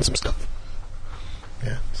 4. Some stuff.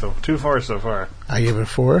 Yeah. So 2 4s so far. I gave it a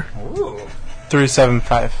 4. Ooh.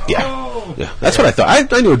 375. Yeah, yeah. That's what I thought.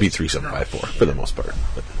 I knew it would be 3.75 for the most part.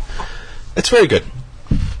 But it's very good.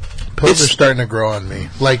 Pills It's- are starting to grow on me.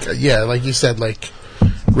 Like you said, like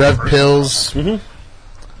Rev Pills.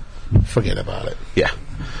 Forget about it. Yeah,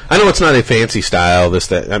 I know it's not a fancy style.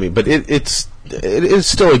 I mean, but it's it is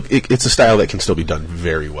still it's a style that can still be done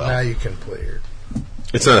very well. Now you can play it.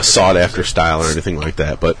 It's not a sought after style or anything like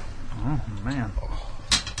that, but Oh, man.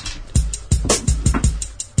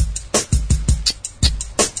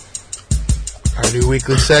 Our new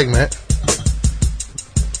weekly segment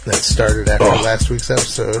that started after last week's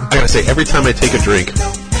episode. I gotta say, every time I take a drink,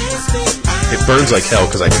 it burns like hell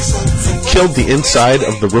because I killed the inside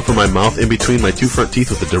of the roof of my mouth in between my two front teeth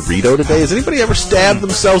with a Dorito today. Has anybody ever stabbed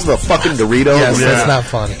themselves with a fucking Dorito? Yes, that's not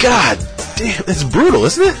funny. God damn, it's brutal,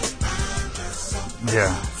 isn't it?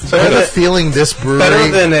 Yeah. So I have a feeling this brewery... Better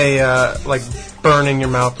than a, like, burning your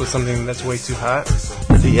mouth with something that's way too hot.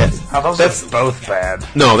 Yeah. That's both bad.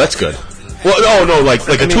 No, that's good. Well, no, like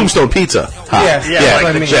a Tombstone pizza. Hot. Yeah,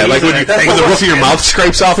 like when the roof of your mouth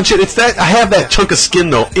scrapes off and shit. It's that I have that chunk of skin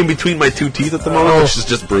though in between my two teeth at the moment, which is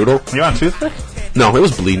just brutal. You want a toothpick? No, it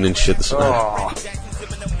was bleeding and shit this morning. Oh.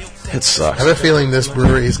 It sucks. I have a feeling this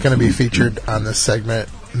brewery is going to be featured on this segment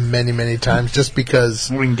many, many times just because...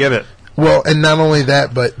 We can get it. Well, and not only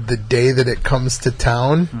that, but the day that it comes to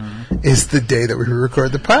town is the day that we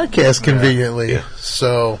record the podcast conveniently. Yeah.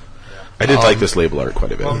 So... I did like this label art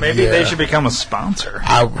quite a bit. Well, maybe they should become a sponsor.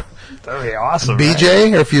 That would be awesome.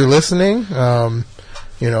 BJ, if you're listening,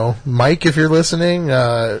 Mike, if you're listening,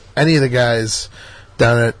 any of the guys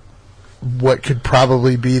down at what could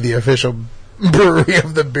probably be the official brewery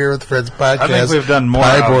of the Beer with Friends podcast. I think we've done more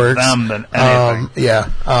of them than anything.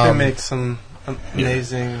 They make some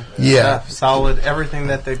amazing stuff, solid, everything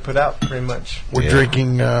that they put out, pretty much. We're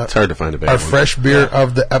drinking. It's hard to find a bad our one. fresh beer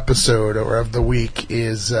of the episode or of the week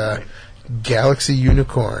is Galaxy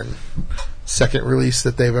Unicorn. Second release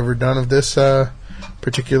that they've ever done of this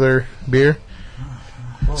particular beer.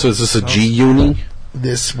 So is this a G-Uni?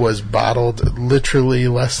 This was bottled literally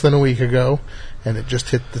less than a week ago, and it just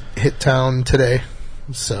hit town today.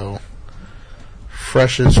 So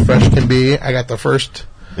fresh as fresh can be. I got the first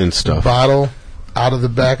And stuff. bottle out of the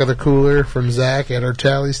back of the cooler from Zach at our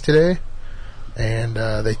tallies today, and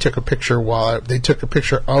they took a picture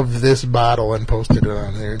of this bottle and posted it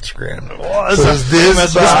on their Instagram. Oh, So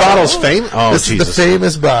this bottle's famous? Oh, this Jesus. is the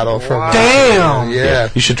famous bottle from Damn! yeah.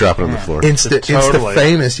 You should drop it on the floor. Insta Totally.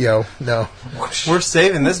 famous, yo. No, We're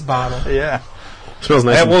saving this bottle. Yeah. Smells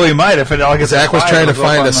nice. Yeah, well, we might if it all gets. Zach was trying to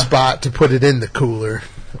expired, find it'll a go up on spot to put it in the cooler,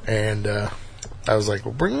 and I was like,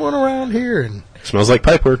 "Well, bring one around here." And Smells like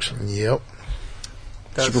Pipeworks. yep,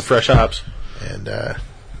 Super fresh hops. and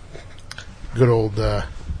good old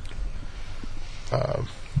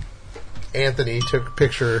Anthony took a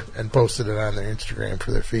picture and posted it on their Instagram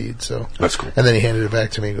for their feed. So That's cool. and then he handed it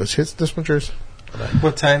back to me. He goes, "Here's this one's yours."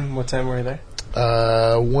 What time were you there?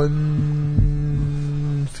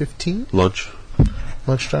 1:15 Lunch.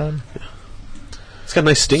 lunchtime. It's got a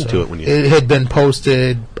nice sting to it when you... It had been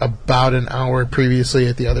posted about an hour previously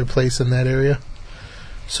at the other place in that area,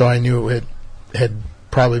 so I knew it had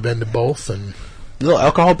probably been to both. And little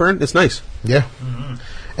alcohol burn. It's nice. yeah,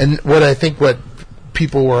 and what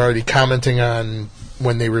people were already commenting on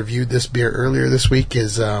when they reviewed this beer earlier this week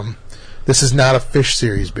is this is not a Fish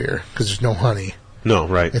Series beer because there's no honey. No,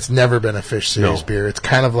 right. It's never been a Fish Series No. beer. It's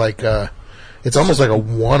kind of like it's almost like a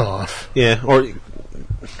one-off. Yeah, or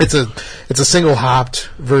It's a single hopped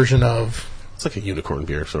version of it's like a unicorn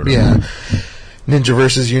beer, sort of. yeah, Ninja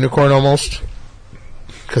versus Unicorn almost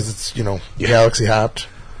because it's Galaxy hopped.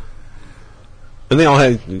 And they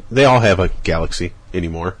all have a Galaxy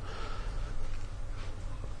anymore.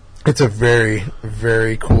 It's a very,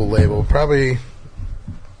 very cool label. Probably,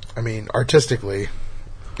 I mean, artistically,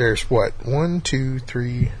 there's what 1, 2,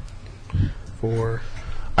 3, 4.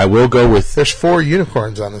 I will go with... There's 4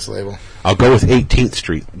 unicorns on this label. I'll go with 18th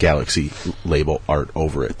Street Galaxy label art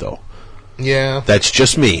over it, though. Yeah, That's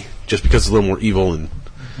just me. Just because it's a little more evil and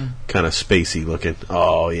kind of spacey looking.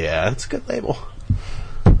 Oh, yeah. It's a good label.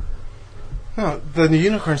 No, the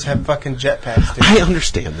unicorns have fucking jetpacks, dude. I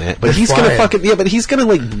understand that. But They're he's going to flying. fucking... Yeah, but he's going to,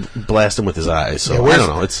 like, blast him with his eyes. So, Yeah, I where's-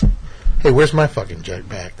 don't know. It's... hey, where's my fucking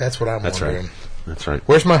jetpack? That's what I'm That's wondering. right. That's right.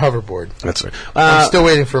 Where's my hoverboard? That's right. I'm still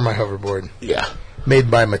waiting for my hoverboard. Yeah.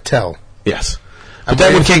 Made by Mattel. Yes. I'm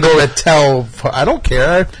that waiting one can't for go... Mattel. I don't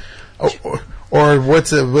care. Or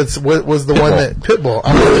what was the one that Pitbull?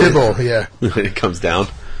 I'm a Pitbull. Yeah. when it comes down.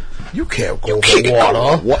 You can't go over Kick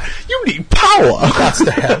water. What? You need power. Got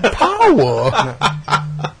to have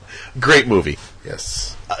power. Great movie.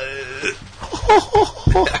 Yes.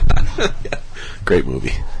 Great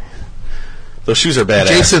movie. Those shoes are badass.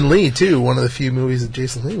 Jason Lee too. One of the few movies that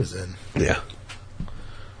Jason Lee was in. Yeah.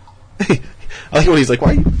 I like when he's like,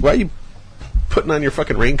 "Why are you putting on your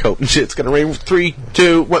fucking raincoat and shit? It's gonna rain. 3,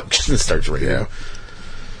 2, 1." It starts raining. Yeah.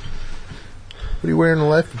 What are you wearing a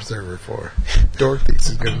life preserver for? Dorothy's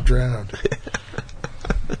is getting drowned.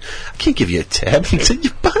 I can't give you a tab until you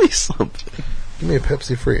buy something. Give me a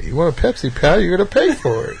Pepsi free. You want a Pepsi, pal? You're going to pay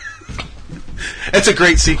for it. It's a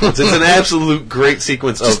great sequence. It's an absolute great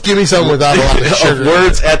sequence. Just give me something without a lot of sugar. Of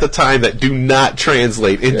words at the time that do not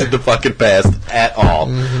translate into the fucking past at all.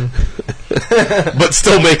 But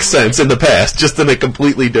still make sense in the past, just in a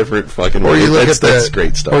completely different fucking way. That's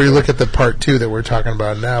great stuff. Or you look at the part 2 that we're talking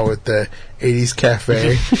about now with the 80s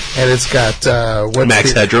Cafe, and it's got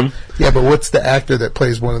Max Headroom. Yeah, but what's the actor that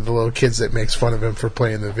plays one of the little kids that makes fun of him for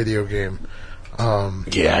playing the video game?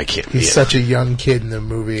 I can't. He's such a young kid in the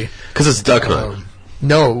movie. Because it's Duck Hunt.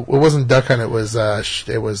 No, it wasn't Duck Hunt. It was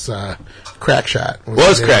Crack Shot.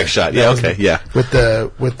 Was Crack Shot? Yeah, okay, yeah. With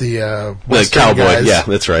the cowboy. guys. Yeah,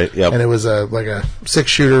 that's right. Yep. And it was like a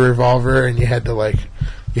 6-shooter revolver, and you had to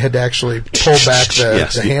actually pull back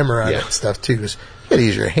the hammer on it and stuff too. Because you got to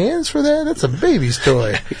use your hands for that. That's a baby's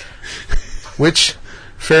toy. Which,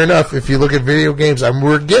 fair enough. If you look at video games,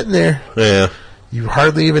 we're getting there. Yeah. You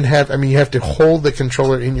hardly even have... I mean, you have to hold the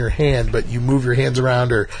controller in your hand, but you move your hands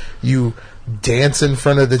around, or you dance in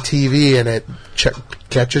front of the TV, and it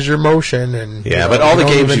catches your motion. And but all the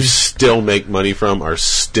games you still make money from are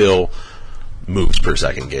still moves per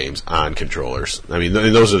second games on controllers. I mean,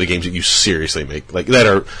 those are the games that you seriously make,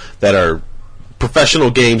 that are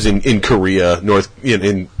professional games in Korea,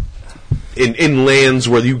 in lands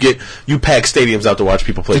where you pack stadiums out to watch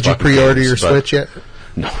people play. Did you pre-order your Switch yet?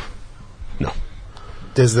 No.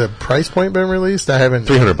 Has the price point been released? I haven't.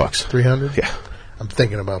 $300. $300? Yeah. I'm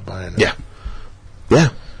thinking about buying it. Yeah. Yeah.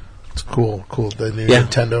 It's cool. The new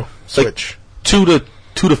Nintendo Switch. 2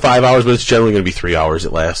 to 5 hours, but it's generally going to be 3 hours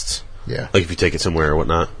it lasts. Yeah. Like if you take it somewhere or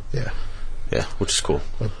whatnot. Yeah. Yeah, which is cool.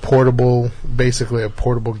 Basically a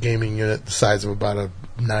portable gaming unit the size of about a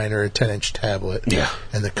 9 or a 10-inch tablet. Yeah.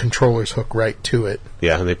 And the controllers hook right to it.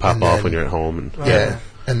 Yeah, and they pop off when you're at home.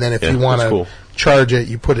 And then if you want to charge it,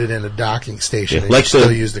 you put it in a docking station and you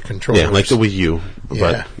still use the controller. Yeah, like the Wii U.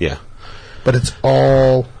 But, But it's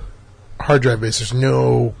all hard drive based. There's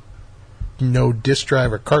no disk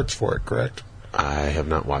drive or carts for it, correct? I have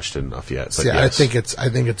not watched it enough yet. But I think it's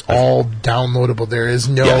all downloadable. There is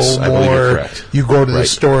no I believe you're correct. You go to the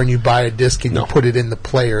store and you buy a disc and you put it in the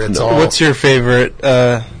player. It's all. What's your favorite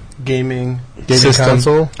gaming system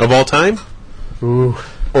console of all time? Ooh.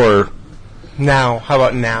 Or now? How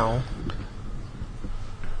about now?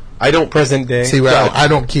 I don't present day. See, I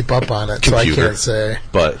don't keep up on it, computer, so I can't say.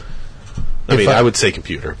 But I would say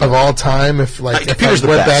computer. Of all time, if I went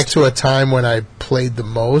back to a time when I played the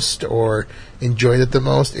most or enjoyed it the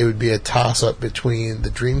most, it would be a toss-up between the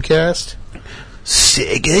Dreamcast,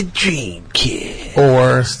 Sega Dreamcast,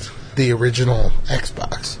 or the original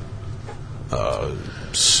Xbox,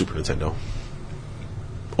 Super Nintendo,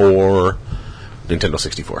 or Nintendo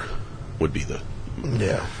 64 would be the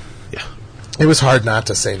yeah. It was hard not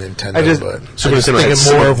to say Nintendo, but Super Nintendo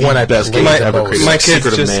thinking more of when I best played games ever created. My kids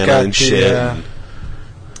Secret of just Mana got and shit.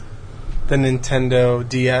 The Nintendo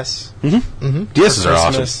DS. Mm-hmm. DSs are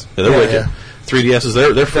awesome. Yeah, they're wicked. 3DSs,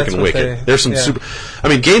 they're freaking wicked. There's some super. I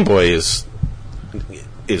mean, Game Boy is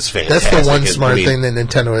fantastic. That's the one smart thing that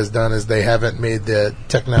Nintendo has done is they haven't made the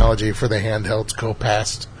technology for the handhelds go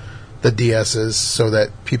past the DSs so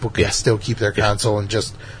that people can still keep their console and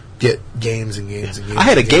just get games and games and games. I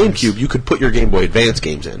had a GameCube. You could put your Game Boy Advance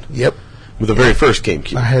games in. Yep. With the very first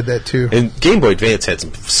GameCube. I had that too. And Game Boy Advance had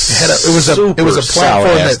some it was a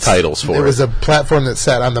platform that titles for it. It was a platform that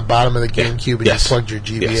sat on the bottom of the GameCube and you plugged your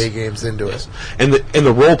GBA games into it. And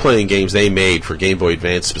the role-playing games they made for Game Boy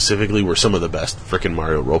Advance specifically were some of the best frickin'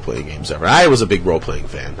 Mario role-playing games ever. I was a big role-playing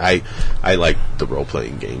fan. I liked the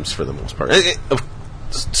role-playing games for the most part.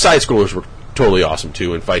 Side-scrollers were totally awesome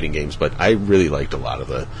too, and fighting games, but I really liked a lot of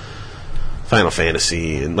the Final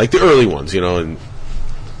Fantasy and like the early ones, and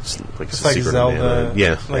like Zelda.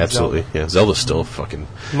 Yeah, absolutely. Zelda. Yeah, Zelda's still fucking.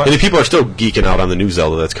 And people are still geeking out on the new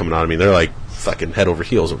Zelda that's coming out. I mean, they're like fucking head over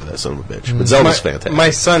heels over that son of a bitch. But Zelda's fantastic. My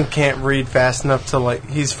son can't read fast enough to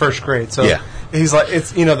he's first grade, so he's like,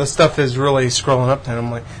 it's the stuff is really scrolling up to him.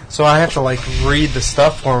 I'm like, so I have to read the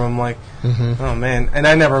stuff for him. I'm like, oh man, and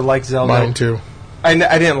I never liked Zelda. Mine too. I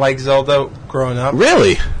didn't like Zelda growing up.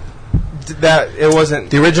 Really? That it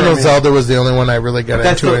wasn't the original Zelda was the only one I really got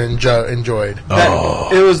into and enjoyed.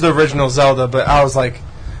 It was the original Zelda, but I was like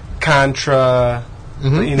Contra.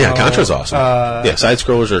 Contra's awesome. Side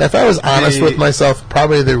scrollers are. If I was honest with myself,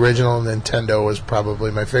 probably the original Nintendo was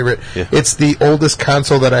probably my favorite. Yeah. It's the oldest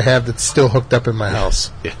console that I have that's still hooked up in my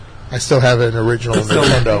house. Yeah, I still have an original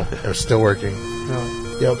Nintendo. It's still working.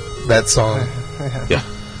 Yep, that song. Yeah.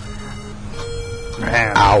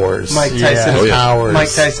 Hours. Mike Tyson's hours.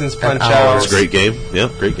 Mike Tyson's Punch Out. It's a great game.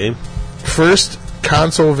 Yeah, great game. First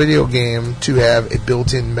console video game to have a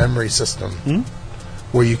built-in memory system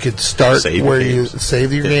where you could start Save where your you games.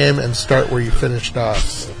 save your game and start where you finished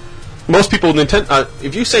off. Most people,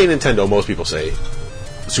 if you say Nintendo, most people say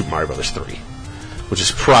Super Mario Brothers 3, which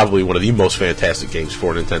is probably one of the most fantastic games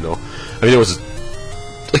for Nintendo. I mean,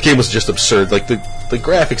 the game was just absurd. Like the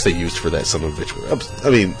graphics they used for that son of a bitch were.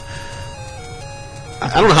 I mean,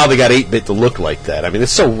 I don't know how they got 8-bit to look like that. I mean,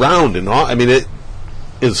 it's so round and all. I mean, it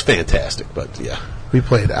is fantastic. But yeah, We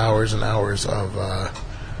played hours and hours of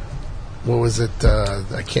what was it?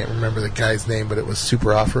 I can't remember the guy's name, but it was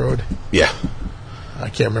Super Off-Road. yeah. I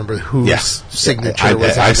can't remember whose Yeah. signature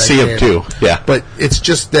was on I that see him game. too. Yeah, But it's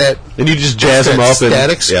just that and you just jazz that them up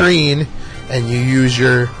static and screen, and you use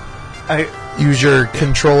your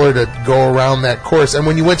controller to go around that course. And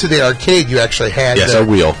when you went to the arcade, you actually had Yes, the a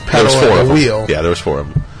wheel. There pedal was 4 and of the them. wheel. Yeah, there was 4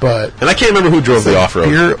 of them. But And I can't remember who drove the off-road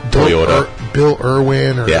Toyota. Bill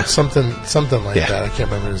Irwin or Yeah. something like Yeah. that. I can't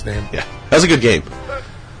remember his name. Yeah, that was a good game.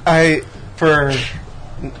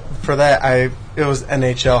 For that, it was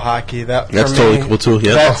NHL hockey. That for That's me, totally cool too.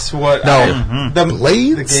 Yeah, That's what the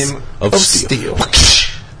Blades game. of Steel.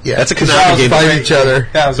 Yeah, That's a Because Konami y'all game. fight each other.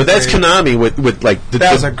 That was But a that's great, Konami with like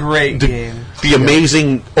that was a great game. the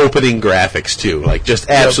amazing opening graphics too, like just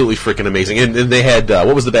absolutely freaking amazing. And they had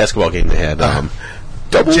what was the basketball game they had?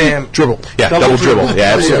 Double Jam. dribble. Yeah, double dribble.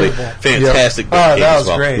 Yeah, absolutely fantastic. Oh, that game as was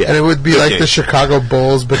well. great. Yeah. And it would be Good like game. the Chicago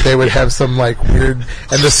Bulls, but they would have some like weird.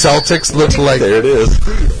 And the Celtics looked like. There it is.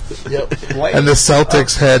 And the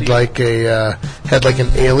Celtics had like an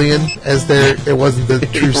alien as their. It wasn't the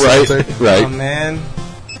true Right, Celtic. Oh right. man,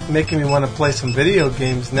 making me want to play some video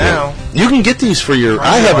games now. You can get these for your.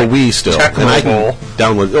 I have a Wii still, and I can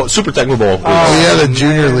download. Oh, Super Tecmo Bowl. Oh yeah, the man.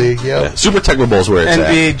 Junior League. Yep. Yeah, Super Tecmo Bowl is where it's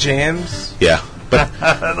NBA Jams. at. Yeah, but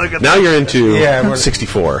Look at now you're into Yeah, we're-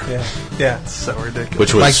 64, Yeah. so ridiculous.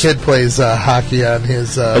 which was My kid plays hockey on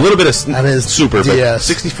his. a little bit of on his Super, DS. but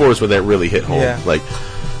 64 is where that really hit home. Yeah. Like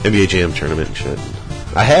NBA Jam tournament and shit.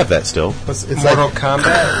 I have that still. Was It's Mortal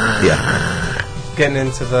Kombat Yeah, getting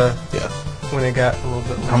into the yeah. when it got a little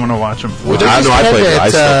bit. I'm gonna watch them. Which They I just know I had played. that, I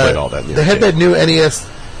still played all that. They had that new NES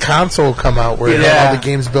console come out where it had Yeah. all the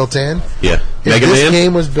games built in. Yeah, If Mega this Man.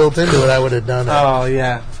 game was built into it, I would have done it. Oh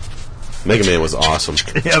yeah. Mega Man was awesome.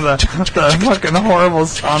 Yeah, the fucking horrible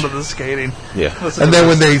sound of the skating. Yeah, And then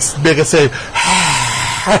when they make a save,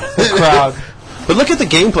 Crowd. but look at the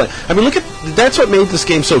gameplay. I mean, that's what made this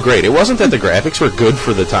game so great. It wasn't that the graphics were good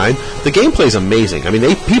for the time. The gameplay's amazing. I mean,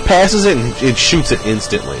 he passes it and it shoots it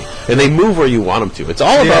instantly, and they move where you want them to. It's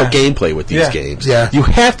all about gameplay with these Yeah. games. Yeah. You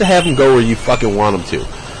have to have them go where you fucking want them to.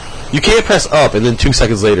 You can't press up and then 2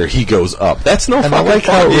 seconds later he goes up. That's no and I fucking like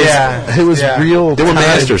how fun. it was Yeah. real. They were time,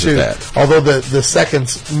 masters too. at that. Although the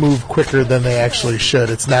seconds move quicker than they actually should.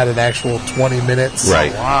 It's not an actual 20 minutes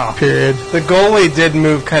Right. Wow. period. The goalie did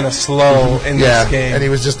move kind of slow in Yeah, this game and he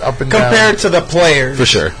was just up and compared to the players. For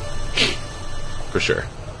sure. For sure.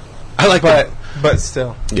 I like But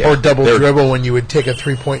still. yeah, down. Or double they're- dribble when you would take a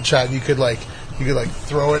 3-point shot and you could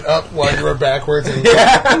throw it up while you were backwards and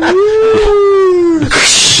yeah.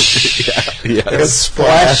 like a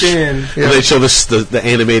splash. in. Yeah. And they show the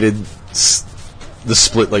animated the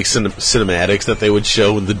split like cinematics that they would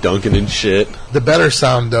show with the dunking and shit. The better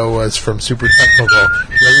sound though was from Super Technical.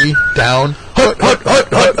 Ready, down, hut, hut, hut,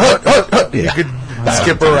 hut, hut, hut, hut. You Yeah. could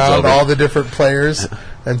skip Time's around over. all the different players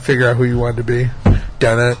and figure out who you wanted to be.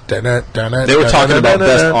 Dun it, dun it, dun it. They were dun talking it, about dun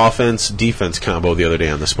it, best dun it. offense defense combo the other day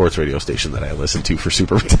on the sports radio station that I listened to for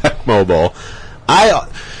Super Tecmo Bowl.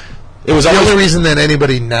 It was The always, only reason that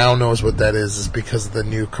anybody now knows what that is because of the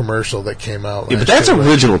new commercial that came out. yeah, but last that's year.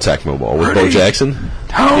 original Tecmo Bowl with Bo Jackson.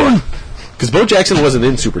 Down. Because Bo Jackson wasn't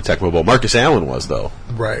in Super Tecmo Bowl. Marcus Allen was though.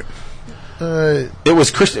 Right. It was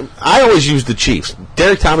Christian. I always used the Chiefs.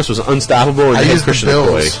 Derek Thomas was unstoppable, and I they had used the Christian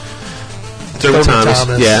Bills. McCoy. Thurman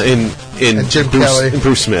Thomas, yeah, and Jim Bruce, Kelly. and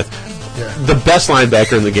Bruce Smith. Yeah. The best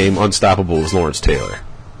linebacker in the game, unstoppable, was Lawrence Taylor,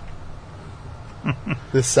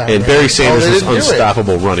 This sound and right. Barry Sanders they was didn't do it.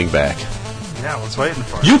 unstoppable running back. Yeah, I was waiting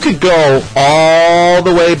for it. You could go all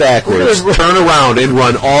the way backwards, turn around, and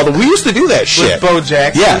run all the. We used to do that shit. Bo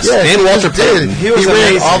Jackson. Yes, Yeah, and he Walter just did. Payton. He was ran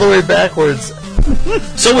amazing. all the way backwards.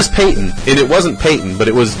 So was Peyton, and it wasn't Peyton, but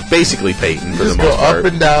it was basically Peyton for the Just go most part. up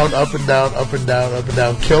and down, up and down, up and down, up and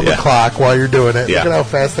down. Kill the Yeah. clock while you're doing it. Yeah. Look at how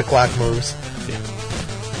fast the clock moves.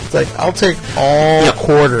 It's like, I'll take all Yeah.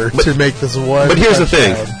 quarter to make this one. But here's the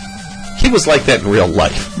thing. touchdown. He was like that in real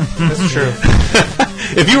life. That's true.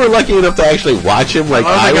 If you were lucky enough to actually watch him like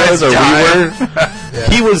I was, or we were,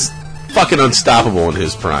 he was fucking unstoppable in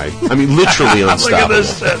his prime. I mean, literally Look at unstoppable.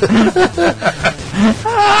 this shit.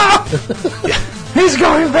 He's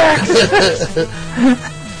going back.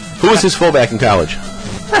 Who was his fullback in college?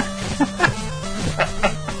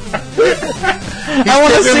 I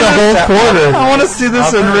want to see the whole quarter. I want to see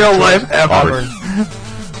this in real life. Auburn.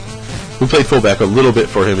 Who played fullback a little bit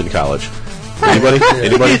for him in college? Anybody?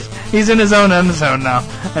 Anybody? He's in his own end zone now,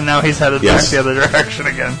 and now he's headed back the other direction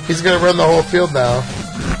again. He's going to run the whole field now.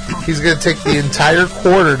 He's going to take the entire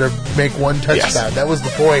quarter to make one touchdown. Yes. That was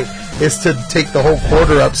the point, is to take the whole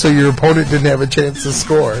quarter up so your opponent didn't have a chance to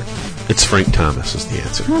score. It's Frank Thomas is the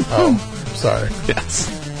answer. Oh, sorry. Yes.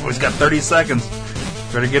 Oh, he's got 30 seconds.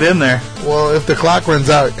 Better get in there. Well, if the clock runs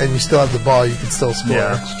out and you still have the ball, you can still score.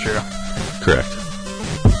 Yeah, that's true. Correct.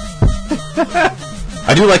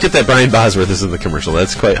 I do like that Brian Bosworth is in the commercial.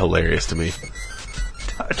 That's quite hilarious to me.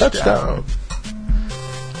 Touchdown.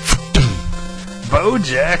 Bo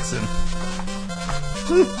Jackson.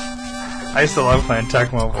 I used to love playing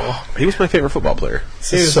Tecmo Bowl. He was my favorite football player.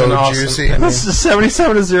 This is so juicy. This is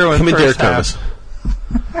 77-0 in Him and Derek first half.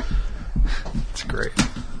 Thomas. It's great.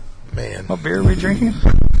 Man. What beer are we drinking?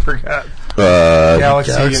 Forgot.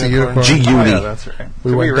 Galaxy Unicorn. G-Uni. Oh, yeah, that's right.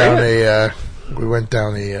 We went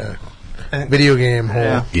down a video game hole.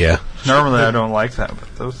 Yeah. Yeah. Normally I don't like that,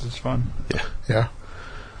 but this is fun. Yeah.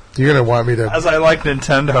 You're going to want me to... As I like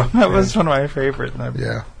Nintendo. That was one of my favorites.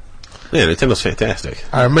 Yeah. Yeah, Nintendo's fantastic.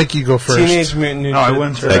 I'll make you go first. Teenage Mutant Ninja I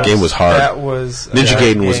wouldn't say That game was hard. That was Ninja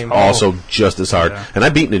Gaiden was game. also just as hard. Yeah. And I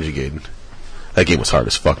beat Ninja Gaiden. That game was hard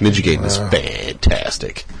as fuck. Ninja Gaiden is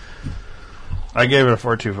fantastic. I gave it a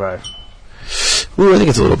 4.25. Ooh, I think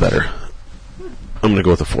it's a little better. I'm going to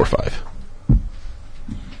go with a 4.5.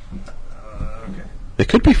 Okay. It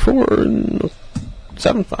could be 4 and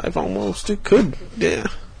 7.5 almost. It could, yeah.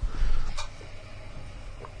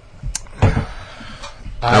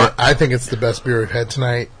 I think it's the best beer we've had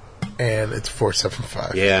tonight, and it's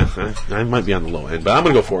 4.75. Yeah, I might be on the low end, but I'm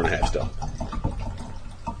going to go 4.5 still.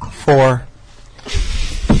 4.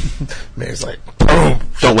 May's like, boom.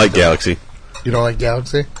 Don't like Galaxy. You don't like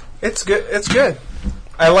Galaxy? It's good. It's good.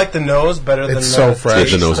 I like the nose better than It's so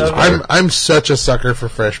fresh. Yeah, the nose is of it. better. I'm such a sucker for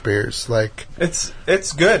fresh beers. Like, It's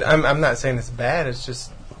good. I'm not saying it's bad. It's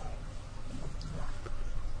just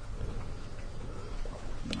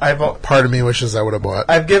part of me wishes I would have bought.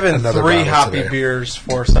 I've given another 3 bottle hoppy today. beers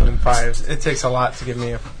 4.75s. It takes a lot to give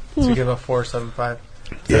me to give a 4.75.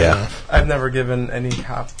 Yeah. I've never given any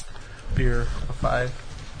hop beer a 5.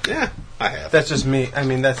 Yeah, I have. That's just me. I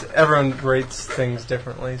mean, that's everyone rates things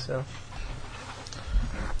differently. So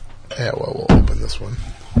Yeah, well, we'll open this one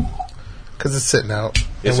because it's sitting out,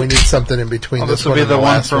 Yes, and we it- need something in between Well, this this will one be and the the one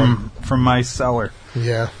last one. from my cellar,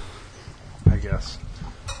 Yeah, I guess.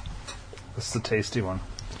 This is the tasty one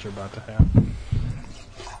that you're about to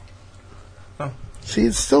have. see,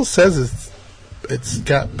 it still says it's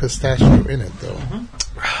got pistachio in it though.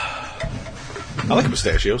 I like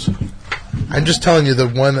pistachios. I'm just telling you, the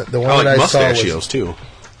one I that like I saw mustachios, too.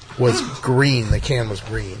 was green. The can was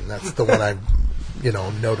green. That's the one I,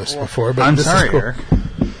 noticed before. But I'm this sorry, is cool. Eric.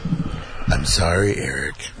 I'm sorry,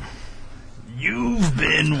 Eric. You've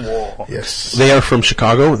been warned. Yes. They are from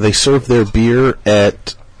Chicago. They serve their beer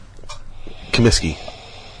at Comiskey.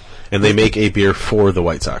 And they make a beer for the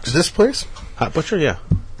White Sox. This place? Hot Butcher, yeah.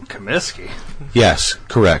 Comiskey. Yes,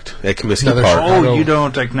 correct. At Comiskey Another Park. Chicago- Oh, you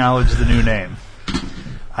don't acknowledge the new name.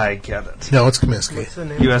 I get it. No, it's Comiskey. what's the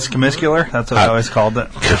name? U.S. Comiscular? That's what I always called it.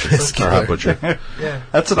 Or Hot Butcher. Yeah,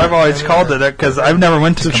 That's what I've always called it, because I've never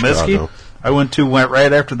went to It's in Comiskey. Chicago. I went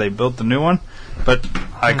right after they built the new one, but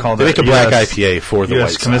I called They it make a black US IPA for the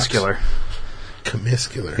U.S. White Sox. Comiscular.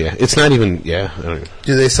 Comiscular. Yeah, it's not even, yeah, I don't know,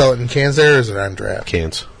 Do they sell it in cans there, or is it on draft?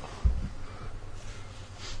 cans.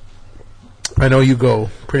 I know you go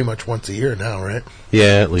pretty much once a year now, right?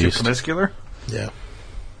 Yeah, at To least. Comiscular? Yeah.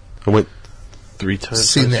 I went 3 times.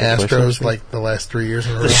 Seen the twice, Astros like the last 3 years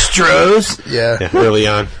in a row. Stros? Yeah. Yeah, early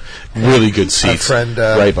on. Really good seats. friend,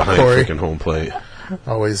 right behind Corey. freaking home plate.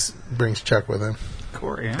 Always brings Chuck with him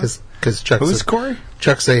Corey, huh? because Who's Corey?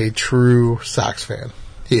 Chuck's a true Sox fan.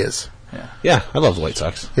 He is. Yeah, I love the White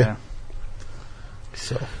Sox. Yeah.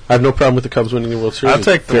 So I have no problem with the Cubs winning the World Series. I'll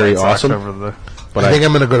take the Very White Sox awesome. over the... But I think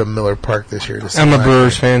I'm going to go to Miller Park this year to see I'm a my-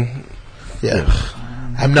 Brewers fan. Yeah.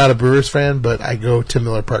 I'm not a Brewers fan, but I go to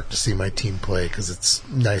Miller Park to see my team play because it's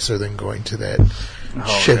nicer than going to that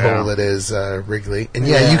shithole that is Wrigley. And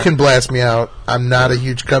yeah, you can blast me out. I'm not a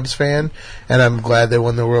huge Cubs fan, and I'm glad they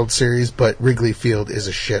won the World Series, but Wrigley Field is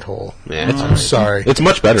a shithole. Yeah, it's I'm sorry. It's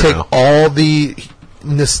much better Take now. all the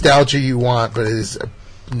nostalgia you want, but it is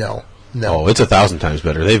no. Oh, it's 1,000 times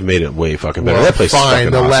better. They've made it way fucking better. Well, That place fine.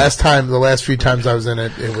 is The fucking awesome. last few times I was in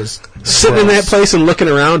it, it was Sitting in that gross. place and looking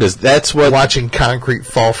around that's what. Watching concrete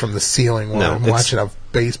fall from the ceiling while No, I'm it's- watching a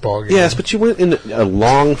baseball game. Yes, but you went in a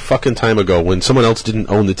long fucking time ago when someone else didn't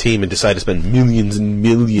own the team and decided to spend millions and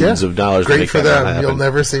millions of dollars. to Great make for that them. happen. You'll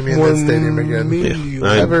never see me in that stadium again.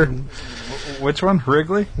 Yeah. Never. Which one?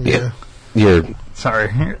 Wrigley? Yeah. You're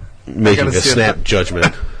Sorry. making a see it. snap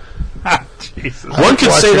judgment. Jesus. One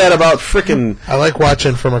could say watching- that about frickin' I like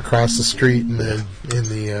watching from across the street in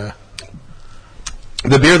the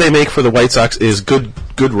the beer they make for the White Sox is Good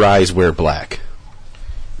Rise Wear Black,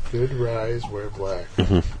 Good Rise Wear Black.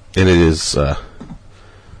 and it is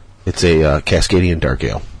it's a Cascadian dark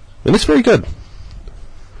ale, and it's very good.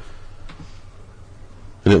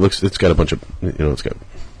 And it's got a bunch of it's got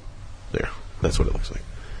there. That's what it looks like.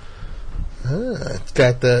 It's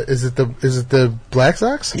got the is it the Black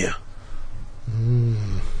Sox? Yeah.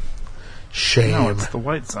 Shame. No, it's the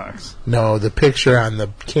White Sox. No, the picture on the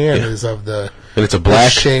can Yeah. is of the And it's a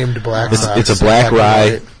black shamed Black Sox. It's a black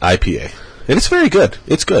Black and rye white. IPA, and it's very good.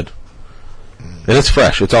 It's good, and it's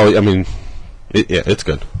fresh. It's all. I mean, it's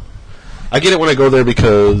good. I get it when I go there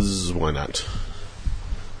because why not?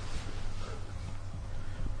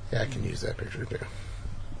 Yeah, I can use that picture too.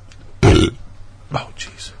 Oh,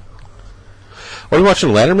 jeez. Are you watching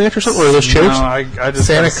a ladder match or something? Or are those chairs? No, I just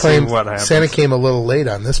Santa gotta see claimed what happens. Santa came a little late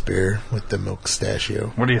on this beer with the milk pistachio.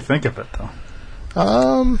 What do you think of it,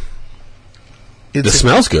 though? It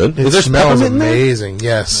smells good. It Is there smells peppermint in there? amazing.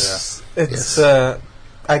 Yes. It's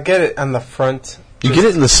I get it on the front. You get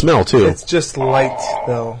it in the smell too. It's just light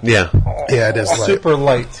though. Yeah, Yeah, it is light. Super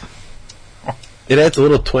light. it adds a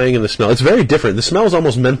little twang in the smell. It's very different. The smell is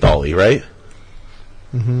almost mentholy, right?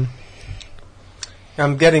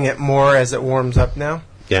 I'm getting it more as it warms up now.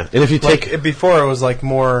 Yeah, and if you take, Before it was like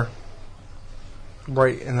more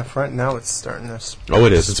right in the front. Now it's starting to oh,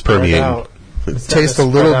 it is. It's spread permeating. out. It's Taste a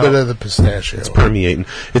starting to little spread bit out. of the pistachio. Permeating.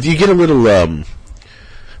 If you get a little,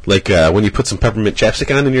 when you put some peppermint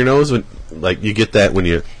chapstick on in your nose, like you get that when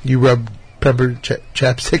you. You rub pepper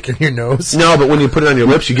chapstick in your nose. No, but when you put it on your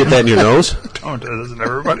lips, you get that in your nose. Don't doesn't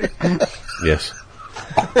everybody? Yes,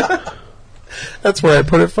 That's where I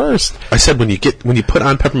put it first. I said when you put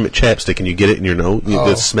on peppermint chapstick and you get it in your nose,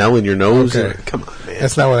 the smell in your nose. Okay. Come on, man.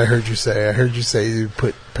 That's not what I heard you say. I heard you say you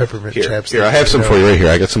put peppermint chapstick. Here, I have in some your for you nose. right here.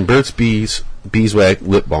 I got some Burt's Beeswax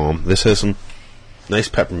lip balm. This has some nice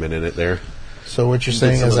peppermint in it there. So what you're Get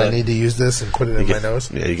saying some is of I that. need to use this and put it in my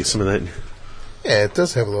nose? Yeah, you get some of that. Yeah, it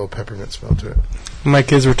does have a little peppermint smell to it. My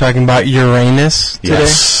kids were talking about Uranus today.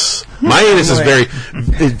 Yes. My anus is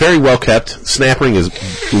very well kept. Snap ring is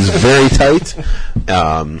very tight.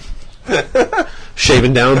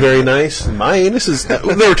 Shaven down very nice. My anus is. They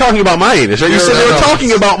were talking about my anus. Are you saying they were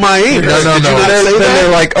talking about my anus? No, Did no. you Then relay that?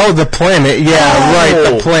 they're like, "Oh, the planet, yeah,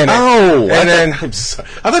 right, the planet." Oh, And then I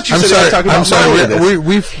thought you I'm said they were sorry. talking I'm about sorry. my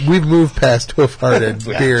anus. We've moved past hoof-hearted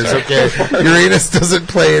beers. Okay, Uranus doesn't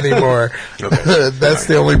play anymore. That's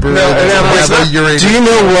the only brewery that doesn't have a Uranus. do you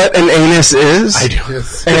know what an anus is? I do.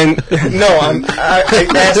 Yes. And no, I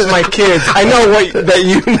asked my kids. I know that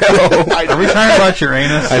you know. Are we talking about your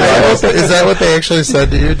anus? Is that what they actually said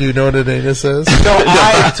to you? Do you know what an anus is? No,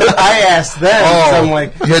 I asked them. So I'm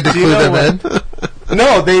like, You had to do you clue know them what- in?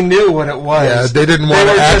 No, they knew what it was. Yeah, they didn't want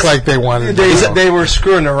to were act just- like they wanted to know. They were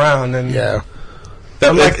screwing around, and Yeah.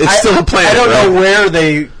 I'm like, it's still a planet. I don't right? know where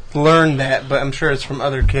they learned that, but I'm sure it's from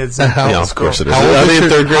other kids. Yeah, of course it is. How Are old they is in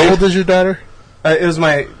third how grade? old is your daughter? It was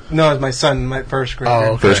my son, my first grader. Oh,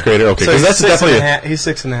 okay. First grader. Okay, So because he's that's definitely. he's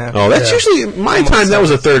 6.5. Oh, that's Yeah. usually in my Almost time. That was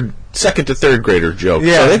a seven. second to third grader joke.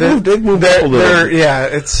 Yeah, so they've moved up a little. yeah,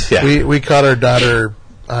 it's Yeah. We caught our daughter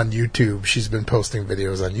on YouTube. She's been posting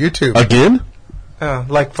videos on YouTube. Again?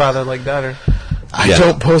 like father, like daughter. I Yeah.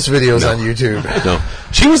 don't post videos on YouTube. No,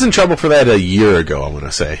 she was in trouble for that a year ago. I want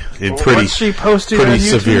to say in pretty What's she posting pretty on YouTube?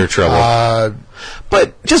 severe trouble.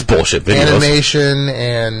 But just bullshit videos. Animation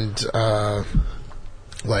and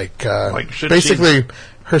Like shit basically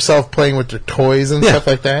herself playing with her toys and Yeah. stuff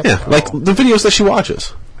like that. Yeah, like the videos that she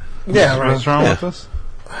watches. Yeah, What's wrong Yeah. with this?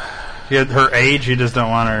 Her age, you just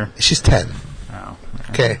don't want her. She's 10. Oh.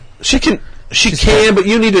 Okay. She can, but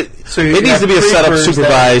you need to. So you it needs have to be a setup, creepers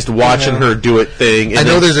supervised, that- watching yeah. her do it thing. And I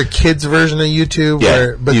know then- there's a kids version of YouTube,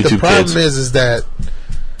 Yeah, but the YouTube problem Kids. is that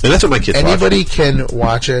and that's what my kids anybody can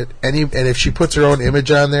watch it. And if she puts her own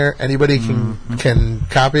image on there, anybody can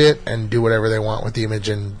copy it and do whatever they want with the image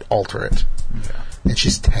and alter it. And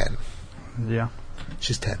she's 10. Yeah.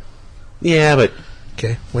 She's 10. watch. Yeah, but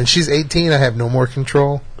Okay. When she's 18, I have no more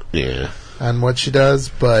control yeah, on what she does,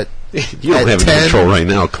 but you don't At have 10 any control right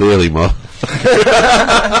now. Clearly, Mo.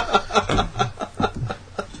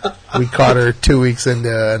 we caught her 2 weeks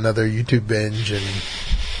into another YouTube binge, and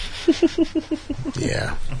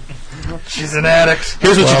yeah. She's an addict.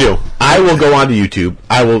 Here's what you do. I will go onto YouTube.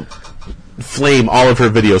 I will flame all of her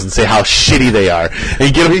videos and say how shitty they are,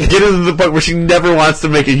 and get her to the point where she never wants to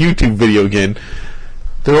make a YouTube video again.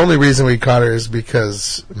 The only reason we caught her is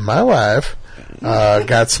because my wife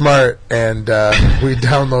got smart, and we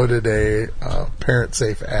downloaded a Parent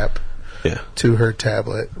Safe app to her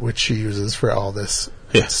tablet, which she uses for all this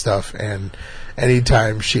stuff. And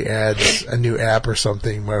anytime she adds a new app or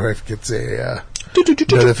something, my wife gets a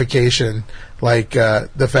notification, like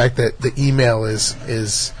the fact that the email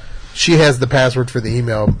is she has the password for the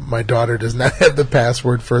email. My daughter does not have the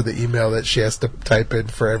password for the email that she has to type in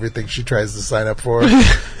for everything she tries to sign up for.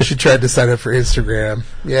 She tried to sign up for Instagram.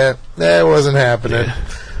 Yeah, that wasn't happening. Yeah.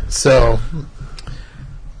 So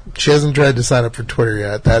she hasn't tried to sign up for Twitter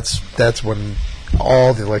yet. That's when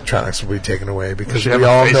all the electronics will be taken away, because we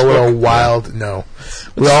all know what a wild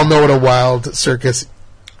we all know what a wild circus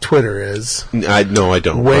Twitter is. I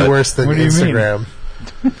don't. Way worse than Instagram.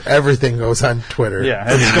 Everything goes on Twitter. Yeah,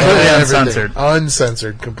 it's completely uncensored.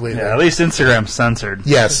 Uncensored completely. Yeah, at least Instagram's censored.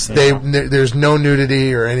 Yes, there's no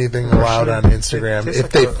nudity or anything allowed on Instagram. If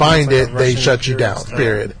they find it, they shut you down.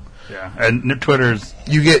 Period. Yeah, and Twitter's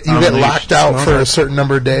you get locked out for a certain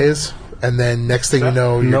number of days, and then next thing you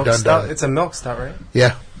know, you're done. It's a milk stout, right?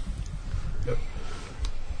 Yeah.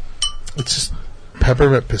 It's just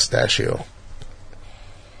peppermint pistachio.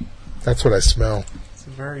 That's what I smell. It's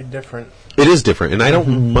very different. It is different, and I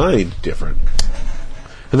don't mind different.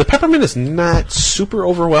 And the peppermint is not super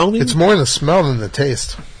overwhelming. It's more in the smell than the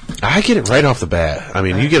taste. I get it right off the bat. I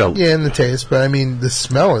mean, you get in the taste, but I mean, the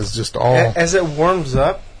smell is just all... As it warms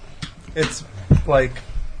up, it's like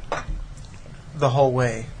the whole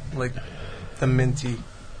way. Like the minty.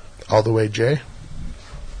 All the way, Jay?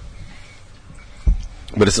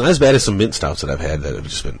 But it's not as bad as some mint stouts that I've had that have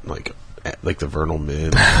just been like the Vernal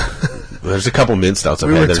Mint. There's a couple mint stouts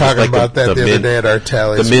I've had. We were talking about that the other day at our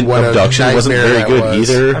tallies. The mint abduction wasn't very good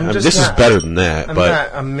either. This is better than that. I'm but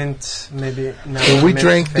not a mint, maybe. Well, we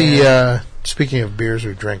drank the... speaking of beers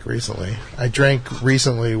we drank recently, I drank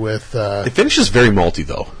recently with... it finishes very malty,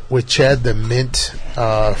 though. With Chad, the mint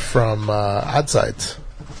from Odd Sides.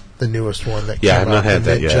 The newest one that came out. I've not had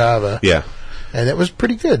that yet. Java. Yeah. And it was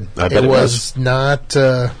pretty good. I bet it was.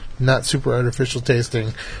 Not super artificial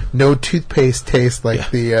tasting. No toothpaste taste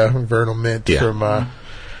like the Vernal Mint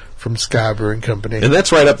from Ska Brewing Company. And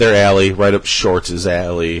that's right up their alley, right up Shorts'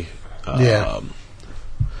 alley.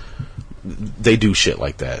 They do shit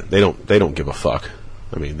like that. They don't give a fuck.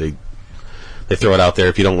 I mean, they throw it out there.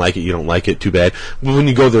 If you don't like it, you don't like it. Too bad. But when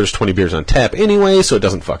you go, there's 20 beers on tap anyway, so it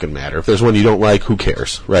doesn't fucking matter. If there's one you don't like, who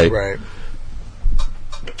cares, right? Right.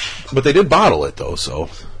 But they did bottle it, though, so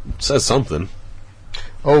it says something.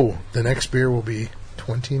 Oh, the next beer will be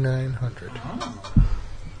 2,900.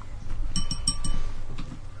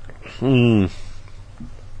 I'm a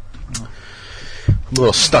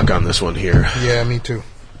little stuck on this one here. Yeah, me too.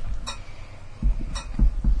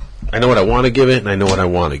 I know what I want to give it, and I know what I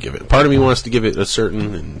want to give it. Part of me wants to give it a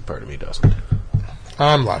certain, and part of me doesn't.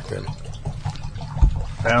 I'm locked in.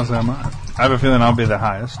 Honestly, I'm not. I have a feeling I'll be the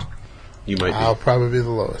highest. You might be. I'll probably be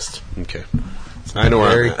the lowest. Okay. I know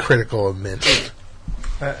where I'm I'm at. critical of mint.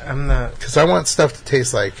 I'm not... Because I want stuff to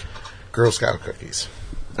taste like Girl Scout cookies.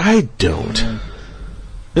 I don't. And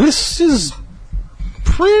this is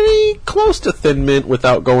pretty close to Thin Mint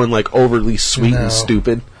without going like overly sweet and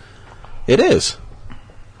stupid. It is.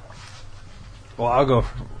 Well, I'll go.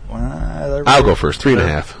 I'll go first.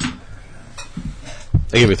 3.5.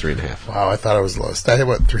 I give it 3.5. Wow, I thought I was lowest. I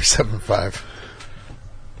went 3.75.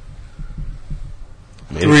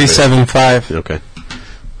 3.75. Okay.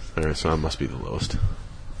 All right, so I must be the lowest.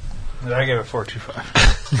 I gave it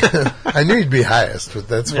 4.25. I knew you'd be highest, but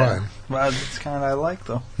that's fine. Well, it's kind of I like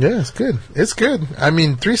though. Yeah, it's good. It's good. I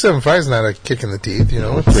mean, 3.75 is not a kick in the teeth, you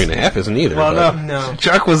know. 3.5 isn't either. Well, no.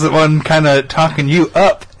 Chuck was the one kind of talking you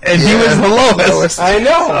up, and he was the lowest. I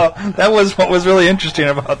know. So that was what was really interesting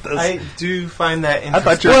about this. I do find that interesting. I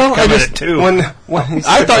thought you were coming at 2.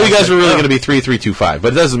 I thought you guys were really going to be 3.325,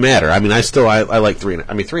 but it doesn't matter. I mean, I like 3.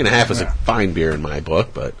 I mean, 3.5 is a fine beer in my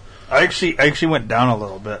book, but I actually went down a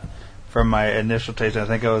little bit from my initial taste. I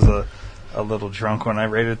think I was a little drunk when I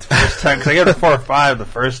rated it the first time, because I gave it 4 or 5 the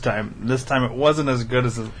first time. This time it wasn't as good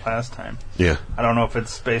as the last time. Yeah. I don't know if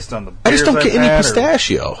it's based on the I just beers don't get I've any had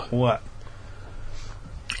pistachio. What?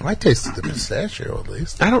 I tasted the pistachio at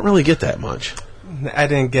least. I don't really get that much. I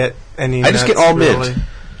didn't get any. I just get all mint.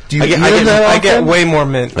 Do you I get way more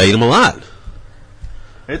mint. I eat them a lot.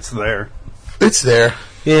 It's there. It's there.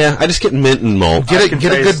 Yeah, I just get mint and malt. Get a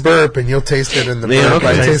good burp, and you'll taste it in the burp. Yeah,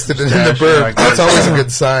 okay. I tasted it in the burp. That's always a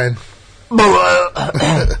good sign.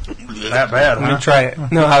 That bad, huh? Let me try it.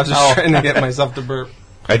 No, I was just trying to get myself to burp.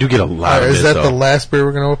 I do get a lot of Is mint, that though. the last beer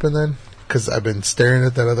we're going to open then? because I've been staring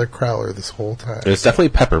at that other crowler this whole time. And it's definitely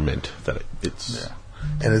peppermint. It's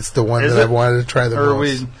And it's the one Is that it? I wanted to try the Or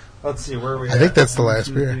most. let's see, where are we I think that's the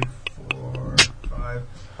last beer. 4, 5.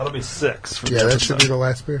 That'll be 6. For Yeah, this that should be episode. the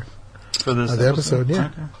last beer. For this of the episode, yeah.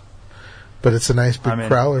 Okay. But it's a nice big I mean-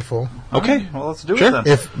 crowler full. okay. Well, let's do Sure. it then.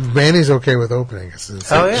 If Manny's okay with opening, it's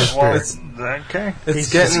Oh, yeah. this Well, beer. it's- Okay.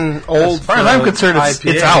 It's getting old. As far as I'm concerned, it's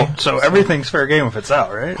IPA. out. So everything's fair game if it's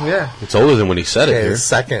out, right? Yeah. It's older than when he said it okay, here. his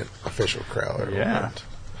second official crowler. Yeah.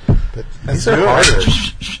 But these are good. harder.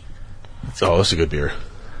 Oh, this is a good beer.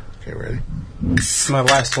 Okay, ready? My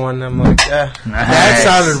last one, I'm like, That Nice.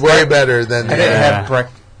 sounded way better than I didn't Yeah. have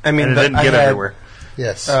breakfast. I mean, And it but didn't I get had, everywhere.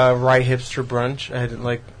 yes. Rye hipster brunch. I had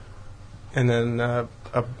and then a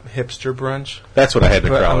hipster brunch. That's what I had in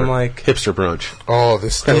a But crowler. I'm like- hipster brunch. Oh,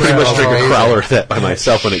 this I thing pretty much is drink a amazing. crowler of that by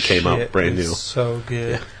myself when it came out, Shit, brand it's new. So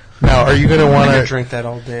good. Now, are you going to I want could to drink that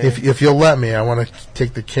all day. If you'll let me, I want to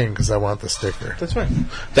take the king because I want the sticker. That's fine.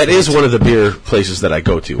 That is one of the beer places that I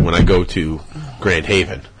go to when I go to Grand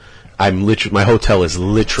Haven. My hotel is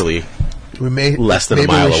literally We may less than a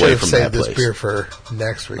maybe mile we should away have from saved that this place. beer for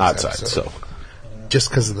next week's outside. episode, So just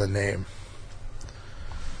because of the name.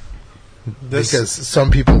 This Because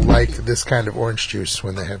some people like this kind of orange juice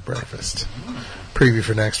when they have breakfast. Preview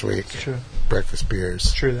for next week. True. Breakfast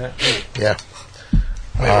beers. true that. Yeah.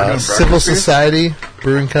 we're doing breakfast Civil beers? Society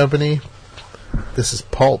Brewing Company. This is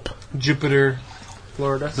Pulp. Jupiter,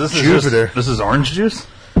 Florida. This is Jupiter. This is orange juice?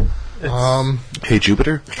 hey,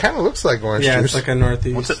 Jupiter. It kind of looks like orange Yeah, juice. it's like a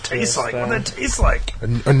northeast. What's it taste like? style. What's it taste like?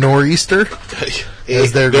 a nor'easter.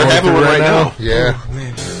 As they're going having through one right now. Yeah.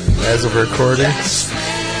 Man. As of recording.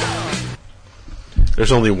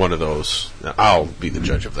 There's only one of those. I'll be the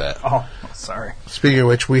judge of that. Oh, sorry. Speaking of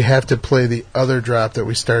which, we have to play the other drop that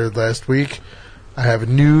we started last week. I have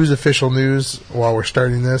official news while we're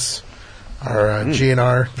starting this. Our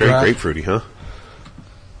GNR Very drop. grapefruity, huh?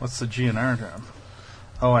 What's the GNR drop?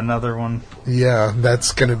 Oh, another one. Yeah,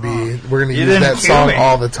 that's going to be... We're going to You use didn't that cue song me.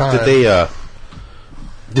 all the time.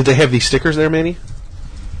 Did they have these stickers there, Manny?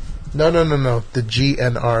 No. The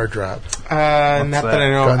GNR drop. Not that? that I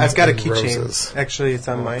know. Guns I've got a N' keychain. Roses. Actually, it's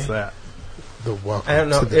on my. What's that? The welcome I don't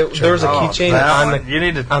know. to the There was a jungle. keychain That on one. the You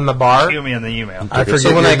need to on the bar. cue me in the email. I forget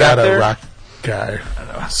So when you're I got not there- a rock guy.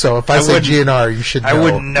 So if I say wouldn't- GNR, you should know. I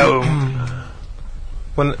wouldn't know.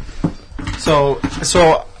 When so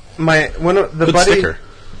my one of the Good buddy sticker.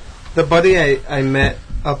 the buddy I met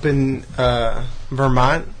up in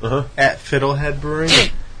Vermont Uh-huh. at Fiddlehead Brewing.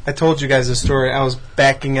 I told you guys the story. I was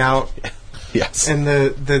backing out, Yes. and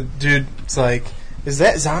the dude's like, "Is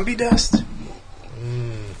that zombie dust?"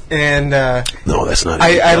 And No, that's not.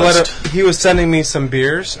 I let him. He was sending me some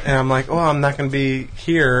beers, and I'm like, "Oh, I'm not going to be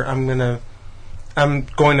here. I'm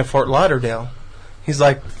going to Fort Lauderdale." He's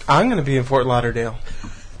like, "I'm going to be in Fort Lauderdale."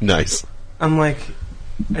 Nice. I'm like,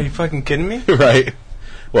 "Are you fucking kidding me?" Right.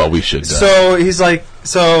 Well, we should. So he's like,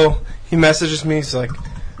 he messages me. He's like,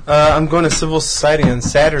 "I'm going to Civil Society on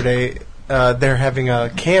Saturday. They're having a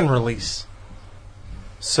can release."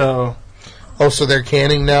 So Oh, so they're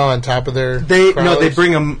canning now on top of their... they growlers?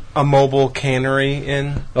 bring a mobile cannery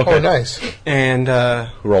in, okay. Oh, nice. and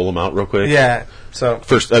Roll them out real quick. yeah. So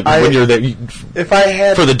First, when you're there if I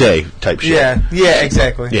had for the day type shit. yeah,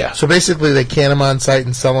 exactly. Yeah. So basically they can them on site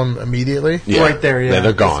and sell them immediately? Yeah. Right there, yeah.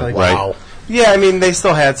 They're It's gone. like- right. Wow. Yeah, I mean, they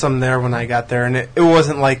still had some there when I got there, and it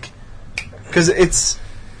wasn't like... Because it's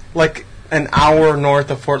like an hour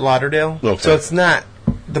north of Fort Lauderdale, Okay. so it's not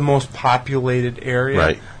the most populated area.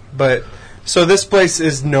 Right. But, so this place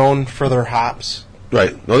is known for their hops.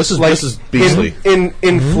 Right. No, this is beastly.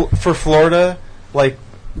 For Florida, like,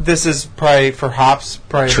 this is probably, for hops,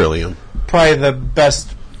 Trillium. probably the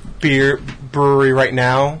best brewery right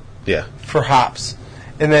now Yeah. for hops.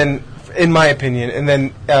 And then, in my opinion, and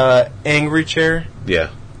then Angry Chair Yeah.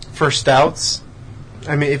 for stouts.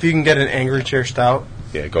 I mean, if you can get an Angry Chair stout,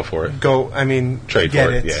 Yeah. Go for it. get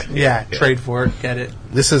for it, it. yeah. Trade for it, get it.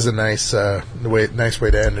 This is a nice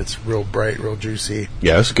way to end. It's real bright, real juicy.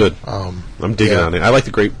 Yeah, that's good. I'm digging yeah. on it. I like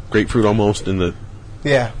the grapefruit almost in the.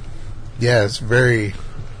 Yeah. Yeah, it's very...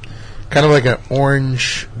 Kind of like an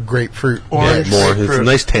orange grapefruit. Orange. mix. More. It's a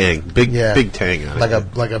nice tang. Big tang on Like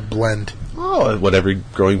it. a blend. Oh, what every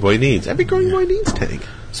growing boy needs. Every growing boy needs tang.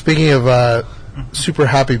 Speaking of super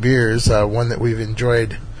hoppy beers, one that we've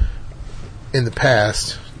enjoyed in the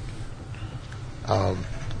past,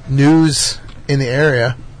 news in the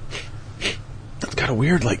area. It's got a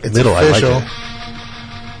weird It's middle. official. I like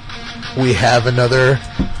it. We have another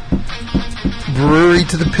brewery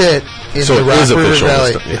to the pit in So the it Rock is River official this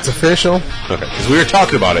Valley. time, yeah. It's official. Okay, because we were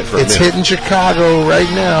talking about it for a It's minute. hitting Chicago right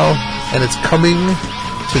now, and it's coming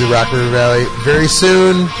to the Rock River Valley very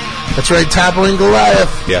soon. That's right, Toppling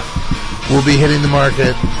Goliath Yeah. will be hitting the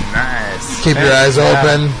market. Nice. Keep your eyes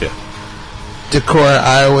open. Yeah. Decorah,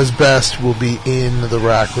 Iowa's best will be in the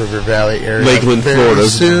Rock River Valley area. Lakeland, very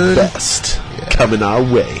Florida's soon. best. Coming our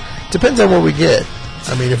way. Depends on what we get.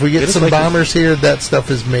 I mean, if we It get is some Lakeland. bombers here, that stuff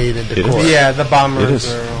is made in is. Decorah. Yeah, the bombers It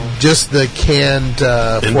is. are. Just the canned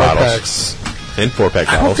In 4-packs. And 4-pack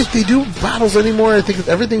I don't bottles. think they do bottles anymore. I think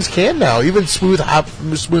everything's canned now. Even Smooth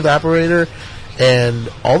Operator and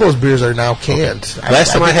all those beers are now canned.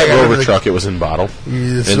 Last time I think had got rid of Rover the- Truck, it was in bottle.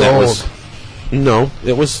 It's and that old. was no,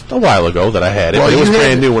 it was a while ago that I had it. Well, but it was you had-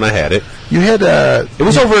 brand new when I had it. You had It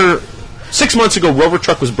was over 6 months ago. Rover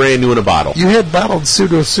Truck was brand new in a bottle. you had bottled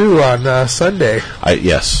Pseudo Sue on Sunday.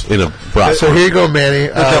 Yes, in a bottle. So here you go, Manny.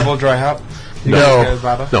 The double dry hop? You no. guys get a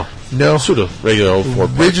bottle? No, No. pseudo regular old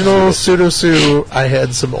 4-pack. Original Pseudo Sue. I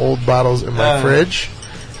had some old bottles in my fridge,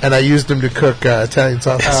 and I used them to cook Italian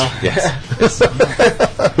sausage. Yes,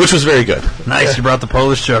 which was very good. Nice. You brought the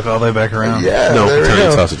Polish truck all the way back around. Yeah, No, there we Italian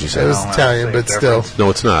go. sausage, you said. It was Oh, well, Italian, big but still. difference. No,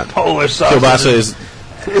 it's not. Polish sausage. Kielbasa is.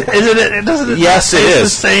 Isn't it? It doesn't. Yes, it taste is. the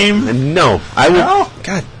same. No, I would. No?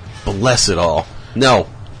 God bless it all. No,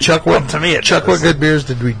 Chuck, Well, what to me it Chuck, does. what good beers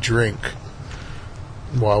did we drink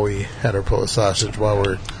while we had our Polish sausage? While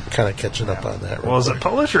we're kind of catching up on that. Well, is it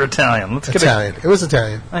Polish or Italian? Let's get Italian? It was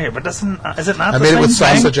Italian. Okay, but doesn't is it not? I the made it same with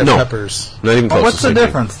thing? sausage and No. peppers. not even close. Well, what's to the same thing.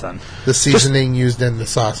 difference then? The seasoning used in the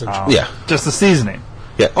sausage. Oh, Yeah. just the seasoning.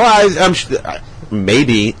 Yeah. Well, I'm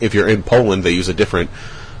maybe if you're in Poland, they use a different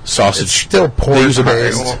sausage. It's still They use a-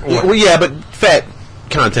 pork-based. Well, yeah, but fat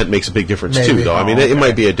content makes a big difference Maybe. too, though. I mean, it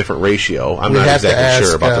might be a different ratio. I'm We'd not have to exactly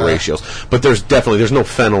sure ask, about the ratios, but there's no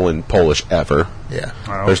fennel in Polish ever. Yeah.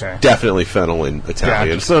 Oh, There's okay. definitely fennel in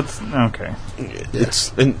Italian. Gotcha. So it's okay.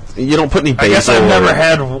 It's and you don't put any I basil. guess I've never or-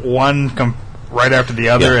 had one right after the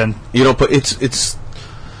other, Yeah. and You don't put it's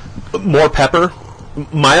more pepper,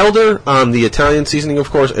 milder on the Italian seasoning, of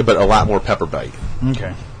course, but a lot more pepper bite.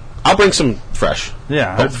 okay. I'll bring some fresh.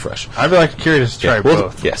 Yeah, both fresh. I'd be like curious to try Yeah, well,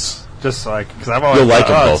 both. yes. Just like because I've always You'll like thought,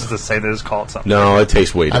 them oh, both. it's just to say they just call it something. No, it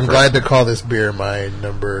tastes way I'm different. glad to call this beer my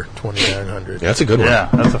number 2900. Yeah, that's a good one. Yeah,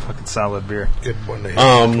 that's a fucking solid beer. Good one. To hit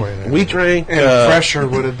 2900. We drank. And fresher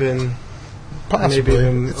would have been maybe Possibly.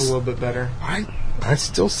 even a It's- little bit better. I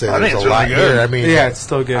still say I there's think a it's lot really good. here. I mean, Yeah, it's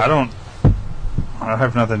still good. I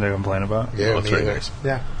have nothing to complain about. yeah, That's me very either. nice.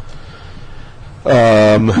 Yeah.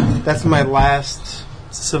 That's my last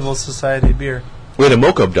Civil Society beer. We had a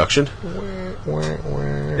mocha abduction.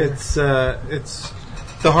 It's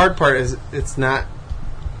the hard part is it's not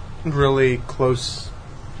really close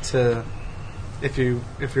to if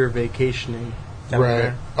you're vacationing down Right.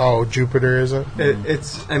 there. Oh, Jupiter, is it?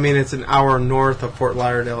 It's an hour north of Fort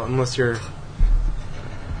Lauderdale unless you're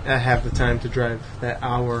have the time to drive that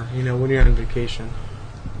hour. You know, when you're on vacation.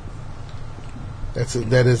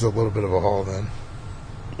 That is a little bit of a haul then.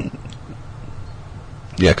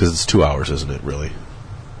 Yeah, because it's 2 hours, isn't it? Really,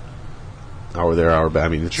 hour there, hour back. I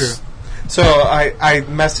mean, it's True. So I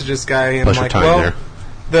messaged this guy and Plus I'm your like, time well,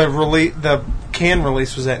 there. the can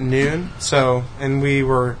release was at noon, and we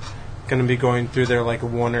were going to be going through there like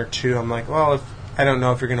 1 or 2. I'm like, well, I don't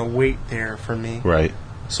know if you're going to wait there for me. right.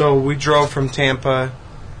 So we drove from Tampa,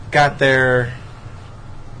 got there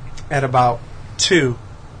at about 2,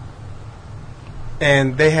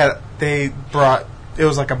 and they brought it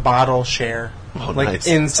was like a bottle share, Oh, like nice.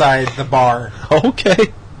 inside the bar.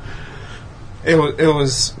 Okay. It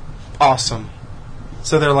was awesome.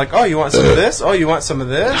 So they're like, "Oh, you want some of this? Oh, you want some of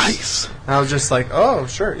this?" Nice. And I was just like, "Oh,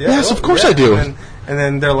 sure, yeah." Yes, oh, of course yeah. I do. And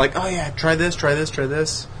then they're like, "Oh yeah, try this, try this, try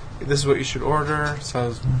this. This is what you should order." So I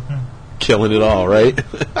was, Killing it all, right?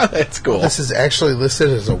 That's cool. This is actually listed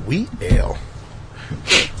as a wheat ale.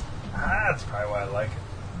 That's probably why I like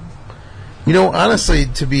it. You know, honestly,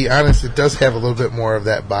 to be honest, it does have a little bit more of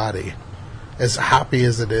that body. As hoppy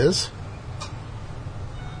as it is,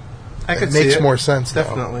 I could it see makes it. more sense. though.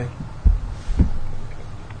 Definitely.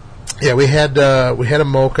 Yeah, we had a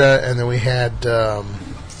mocha, and then we had what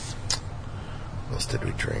else did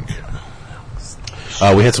we drink?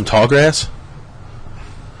 We had some tall grass.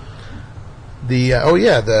 The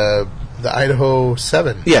the Idaho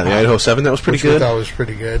 7. Yeah, the Idaho 7. That was pretty which we good. thought was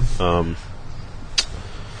pretty good.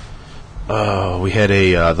 We had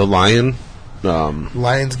the Lion.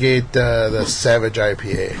 Lionsgate, the Savage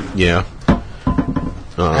IPA. Yeah.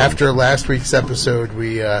 After last week's episode,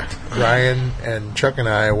 we Ryan and Chuck and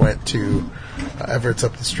I went to Everett's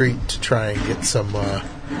up the street to try and get some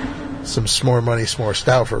S'more Money S'more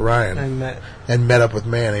Stout for Ryan, and met up with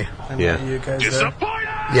Manny. I Yeah. met you guys there.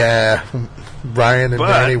 Yeah, Ryan and But-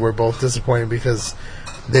 Manny were both disappointed because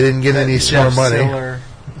they didn't get any Jeff S'more Money. Siller.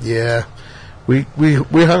 Yeah, we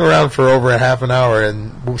hung around for over a half an hour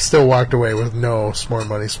and we still walked away with no S'more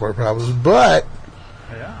money, S'more problems. But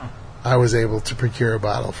Yeah. I was able to procure a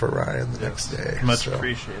bottle for Ryan the next day. Much So,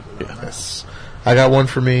 appreciated. yes. I got one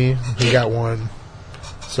for me. He got one.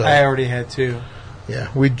 So I already had 2. yeah,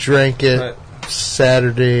 we drank it But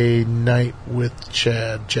Saturday night with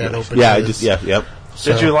Chad. Chad opened Yeah, his. yep.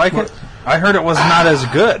 So- Did you like it? I heard it was not as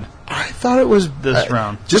good I thought it was this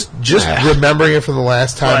round. Just Ah. remembering it from the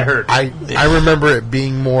last That's what time. I heard. I remember it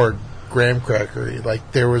being more graham crackery.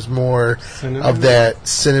 Like there was more Cinnamon? of that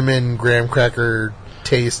cinnamon graham cracker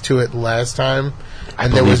taste to it last time,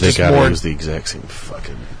 and there Believe was they just gotta more. use the exact same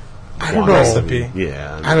fucking. I don't know. Recipe.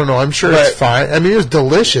 Yeah. I don't know. I'm sure But- it's fine. I mean, it was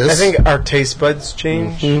delicious. I think our taste buds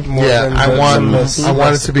change more Yeah, than I the- want- some of the I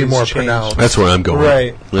want it to be recipes more change. pronounced. That's where I'm going.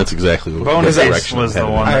 Right. That's exactly what Bonus the Ace direction was I'm the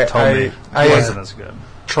headed. one that told me I- it wasn't as good.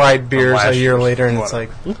 Tried beers last a year year's later, and it's whatever.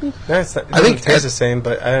 like, it I think tastes the same,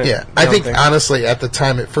 but I think honestly, at the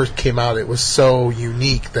time it first came out, it was so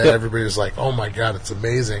unique that Yep. everybody was like, "Oh my god, it's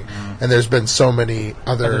amazing!" And there's been so many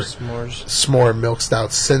other other s'mores. s'more milk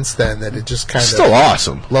stouts since then that it just kind Still of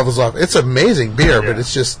awesome. levels off. It's amazing beer, but Yeah.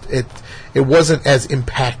 it's just it wasn't as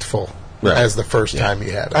impactful Right. as the first time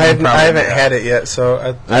you had it. I haven't Probably, had it yet,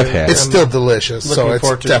 so I've had it's it. still delicious, so looking it's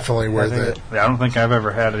forward to definitely worth having it. Yeah, I don't think I've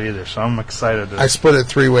ever had it either, so I'm excited. I split it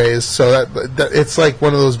 3 ways, so that it's like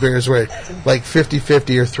one of those beers where like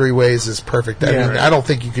 50-50 or 3 ways is perfect. I Yeah. mean, I don't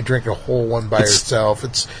think you could drink a whole one by yourself.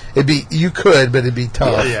 You could, but it'd be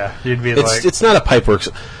tough. Yeah, you'd be It's like, it's not a Pipeworks.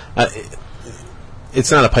 It's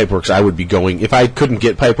not a Pipeworks I would be going if I couldn't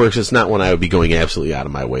get Pipeworks. It's not one I would be going absolutely out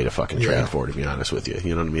of my way to fucking Yeah. trade for. To be honest with you,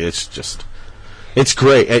 you know what I mean. It's just, it's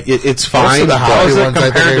great. It's Most fine. of the how holiday is it ones, I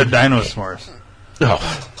compared to think, Dino S'mores?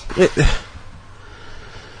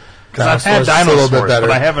 Because I've Dino had S'mores is a Dino little bit S'mores, better.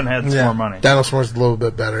 but I haven't had Yeah. S'more Money. Dino S'mores is a little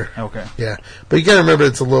bit better. Okay. Yeah, but you got to remember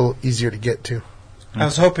it's a little easier to get to. I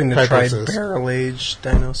was hoping to Pipe try versus- barrel-aged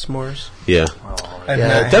Dino S'mores. Yeah, I've Yeah,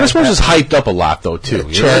 not had Dennis Morse that. is hyped up a lot though too. You know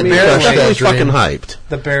what I Chad mean? crushed Definitely that fucking dream. hyped.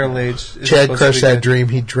 The barrel-aged is Chad supposed to crushed be that good. dream.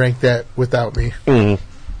 He drank that without me. He's a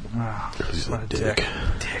What a dick. dick.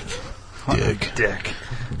 What a Dick. dick.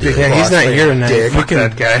 Yeah, he's not here tonight. Dick. We can,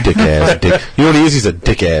 That guy. Dick ass dick. You know what he is? He's a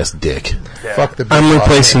dick ass dick. Fuck the. I'm big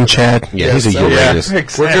replacing boss. Chad. Yeah, he's a so- Uranus.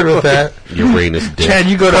 We're good with that. Uranus dick. Chad,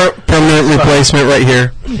 you go to Permanent replacement right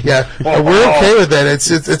here. Yeah, we're okay with that.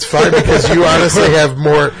 It's fine because you honestly have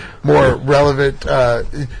more relevant.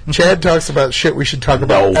 Chad talks about shit we should talk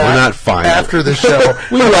about. No, we're not fine. after the show.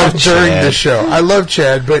 We Not love during Chad. the show. I love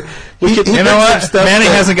Chad, but he You brings know up what? stuff Manny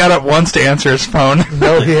that- hasn't got up once to answer his phone.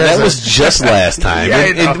 No, he That hasn't. was just last time. Yeah, I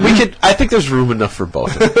and know. we could. I think there's room enough for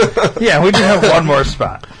both. Yeah, we do have one more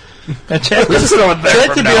spot. And Chad can just throw it there Chad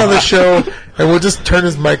from can be now on the on. show, and we'll just turn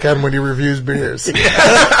his mic on when he reviews beers. Poor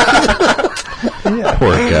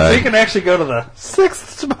So you guy. can actually go to the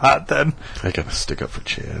 6th spot then. I gotta stick up for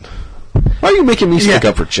Chad. Why are you making me stick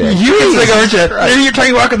up for Chad? You can stick up for Chad. Then you're trying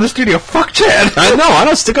to walk in the studio. Fuck Chad. I know. I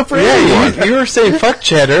don't stick up for anyone. You were saying fuck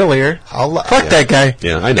Chad earlier. Fuck That guy.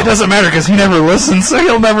 Yeah, I know. It doesn't matter because he never listens, so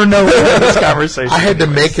he'll never know we're having this conversation. I had to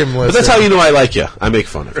make him listen. But that's how you know I like you. I make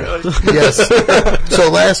fun of you. Yes. So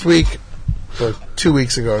last week, or 2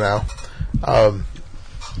 weeks ago now,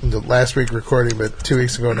 the last week recording, but 2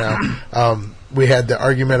 weeks ago now, we had the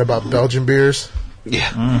argument about Belgian beers Yeah.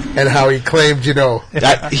 and how he claimed, he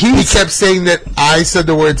He's kept saying that I said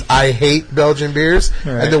the words "I hate Belgian beers,"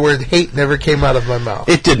 and the word "hate" never came out of my mouth.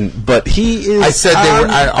 It didn't, but he is. I said they were.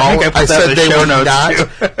 I think I put I that in said the they show were notes, not.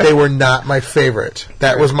 too. They were not my favorite.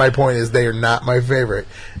 That was my point. Is they are not my favorite.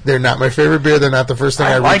 They're not my favorite beer. They're not the first thing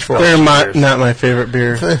I like reach for. They're Beers. not my favorite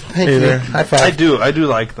beer Thank you. either. High five. I do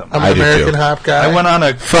like them. I'm I an do, American too. hop guy. I went on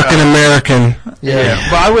a Fucking American. Yeah.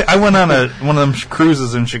 But I went on one of them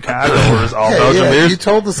cruises in Chicago where it was all Belgian beers. You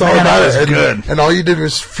told us all Man, about it was it, and, good. and all you did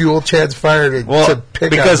was fuel Chad's fire to Well, pick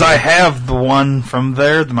because on I me. have the one from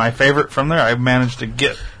there, my favorite from there. I managed to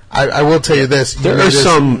get. I will tell you this: There are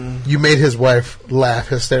some. You made his wife laugh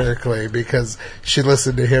hysterically because she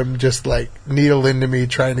listened to him just like needle into me,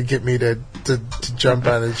 trying to get me to jump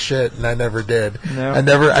on his shit, and I never did. No. I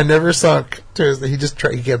never sunk to his. He just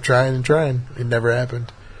he kept trying and trying. It never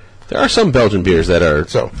happened. There are some Belgian beers that are.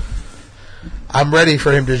 So I'm ready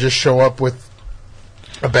for him to just show up with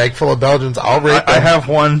a bag full of Belgians. I'll rate I them. have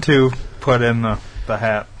one to put in the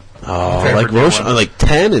hat. Oh, Favorite like Roche, one. like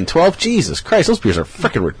 10 and 12. Jesus Christ, those beers are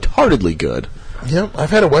freaking retardedly good. Yep,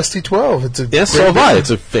 I've had a Westy 12. It's a Yes, so great have I. beer. It's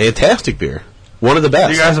a fantastic beer. One of the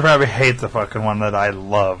best. You guys will probably hate the fucking one that I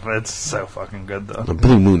love. It's so fucking good though. The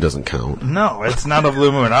Blue Moon doesn't count. No, it's not a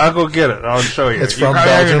Blue Moon. I'll go get it. I'll show you. It's You from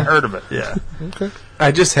probably haven't even Belgium? heard of it. Yeah.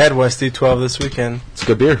 I just had Westy 12 this weekend. It's a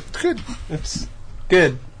good beer. Good. It's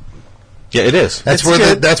good. Yeah, it is. That's where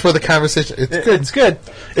the conversation. It's good. It's good.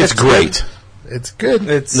 It's great. It's good.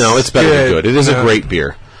 It's better than good. It is a great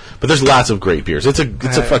beer. But there's lots of great beers. It's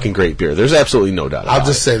a fucking great beer. There's absolutely no doubt about it. I'll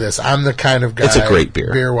just say this. I'm the kind of guy... It's a great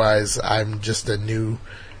beer. Beer-wise, I'm just a new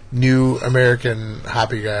American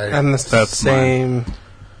hoppy guy. I'm the same...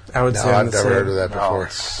 I would say I've never heard of that before. Oh,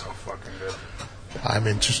 it's so fucking good. I'm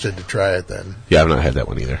interested to try it then. Yeah, I've not had that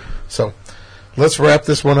one either. So, let's wrap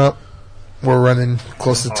this one up. We're running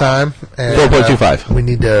close to time. 4.25. We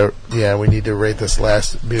need to rate this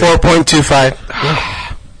last beer.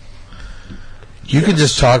 4.25. You can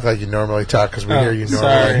just talk like you normally talk because we hear you normally.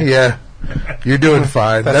 Sorry. Yeah. You're doing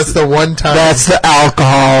fine. That's the one time. That's the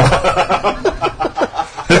alcohol.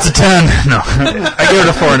 That's a 10. No. I give it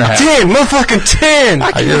a 4.5. 10. Motherfucking 10.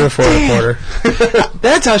 I give it a 4.25.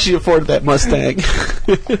 That's how she afforded that Mustang.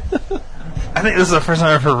 I think this is the first time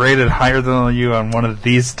I've ever rated higher than you on one of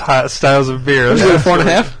these styles of beer. Was it a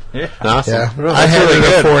 4.5? Yeah. Awesome. Yeah. I had it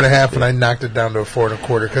at 4.5 and I knocked it down to a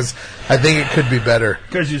 4.25 because I think it could be better.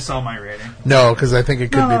 Because you saw my rating. No, because I think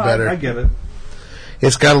it could be better. I get it.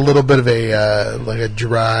 It's got a little bit of a like a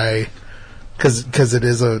dry, because it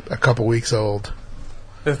is a couple weeks old.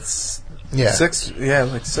 It's Yeah. 6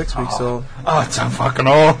 weeks old. Oh, it's so fucking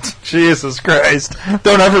old. Jesus Christ.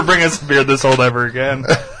 Don't ever bring us a beer this old ever again.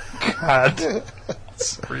 God.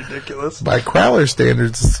 It's ridiculous. By Crowler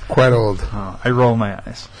standards, it's quite old. Oh, I roll my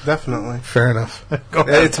eyes. Definitely. Fair enough. Go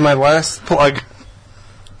ahead. It's my last Plug.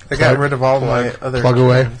 I got rid of all my other Plug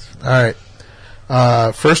away. ones. All right.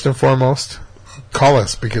 First and foremost, call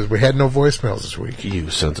us because we had no voicemails this week. You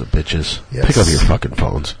sons of bitches. Yes. Pick up your fucking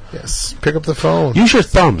phones. Yes. Pick up the phone. Use your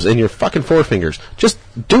thumbs and your fucking forefingers. Just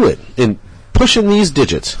do it and push in these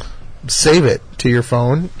digits. Save it to your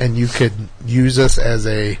phone, and you could use us as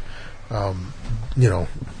a,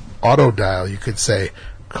 auto dial. You could say,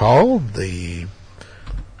 call the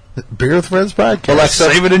Beer with Friends podcast.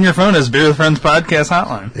 Alexa, Save it in your phone as Beer with Friends podcast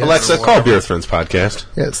hotline. Yes. Alexa, call Beer with Friends podcast.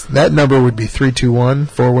 Yes, that number would be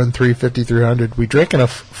 321-413-5300. We drink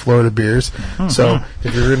enough Florida beers, so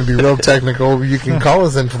if you're going to be real technical, you can call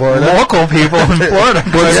us in Florida. Local people in Florida.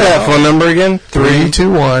 What's that phone number again?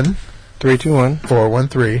 321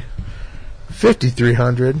 321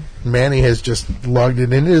 413-5300. Manny has just logged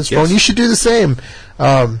it into his phone. Yes. You should do the same.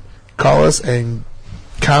 Call us and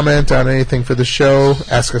comment on anything for the show.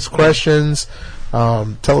 Ask us questions.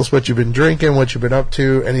 Tell us what you've been drinking, what you've been up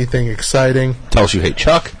to, anything exciting. Tell us you hate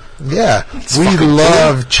Chuck. Yeah, we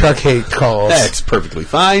love Chuck hate calls. That's perfectly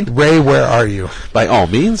fine. Ray, where are you? By all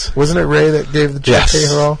means. Wasn't it Ray that gave the Chuck Yes. hate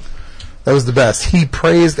call? That was the best. He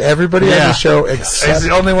praised everybody on the show except He's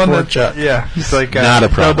the only one for that. Chuck. Yeah, he's like Not a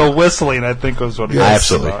problem. The whistling, I think, was what he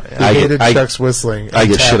Yes. was Absolutely. about, He yeah. hated I Chuck's whistling. I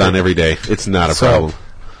and get shit on tapping. every day. It's not a So, problem.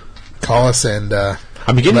 Call us and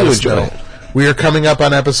I'm beginning let to us enjoy know. it. We are coming up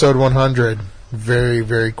on episode 100 very,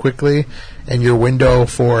 very quickly, and your window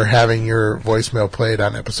for having your voicemail played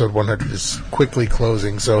on episode 100 is quickly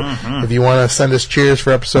closing. So if you want to send us cheers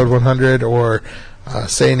for episode 100 or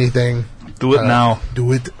say anything, Do it now.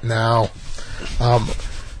 do it now.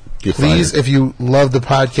 Get Please, fired. if you love the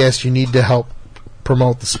podcast, you need to help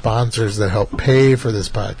promote the sponsors that help pay for this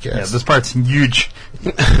podcast. Yeah, this part's huge.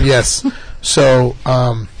 Yes. So,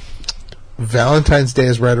 Valentine's Day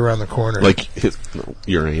is right around the corner. Like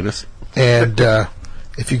Uranus. And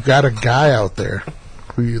if you got a guy out there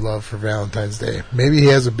who you love for Valentine's Day, maybe he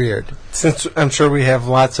has a beard. Since I'm sure we have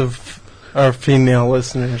lots of our female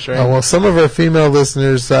listeners, right? Well, some of our female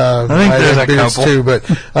listeners think might there's have a beards couple. too. But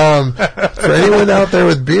for anyone out there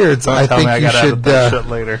with beards, I Tell me think I you gotta edit should that shit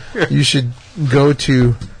later. you should go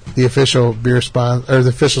to the official beer sponsor or the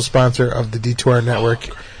official sponsor of the D2R Network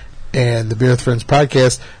and the Beer with Friends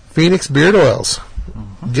podcast, Phoenix Beard Oils.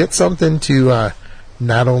 Get something to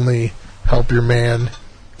not only help your man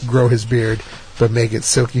grow his beard, but make it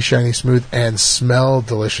silky, shiny, smooth, and smell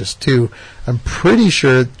delicious too. I'm pretty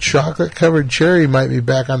sure chocolate covered cherry might be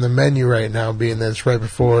back on the menu right now, being that it's right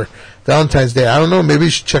before Valentine's Day. I don't know. Maybe you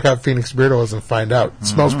should check out Phoenix Beard Oils and find out. It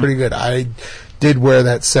smells pretty good. I did wear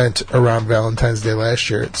that scent around Valentine's Day last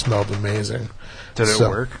year. It smelled amazing. Did it So-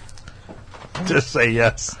 work? Just say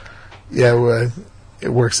yes. Yeah, well, it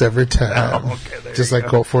works every time. Oh, okay, there Just you like go.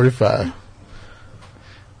 Colt 45.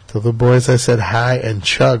 To the boys, I said hi and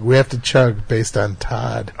chug. We have to chug based on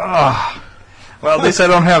Todd. Well, at least I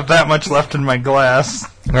don't have that much left in my glass.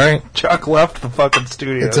 All right, Chuck left the fucking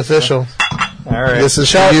studio. it's official. All right. This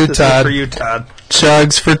is for you, This Todd. is for you, Todd.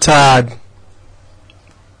 Chugs for Todd.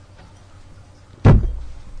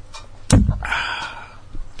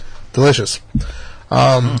 Delicious.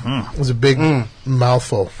 It was a big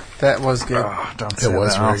mouthful. That was good. Oh, don't say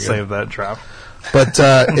was that. very I'll good. save that drop. But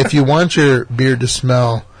if you want your beard to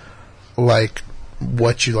smell like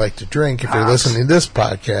what you like to drink, if you're listening to this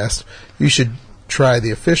podcast, you should try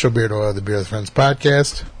the official beard oil of the Beer with Friends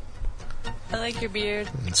podcast. I like your beard.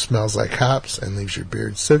 It smells like hops and leaves your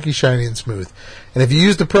beard silky, shiny, and smooth. And if you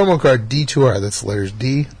use the promo code D2R, that's the letters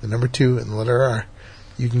D, the number 2, and the letter R,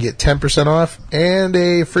 you can get 10% off and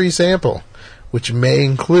a free sample, which may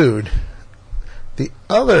include the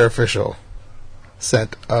other official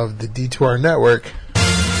scent of the D2R network.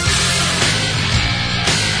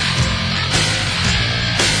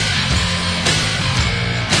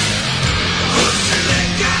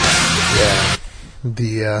 Yeah,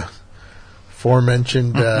 the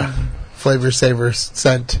aforementioned Flavor Saver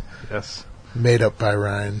scent, Yes. made up by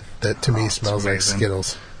Ryan, that to me smells like amazing.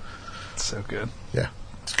 Skittles. It's so good. Yeah,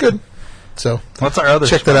 it's good. So What's our other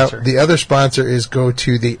check sponsor? that out. The other sponsor is go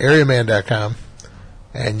to theareaman.com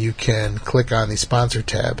and you can click on the sponsor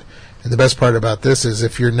tab. And the best part about this is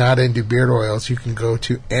if you're not into beard oils, you can go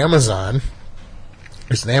to Amazon.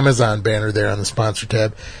 There's an Amazon banner there on the sponsor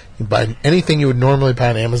tab. You can buy anything you would normally buy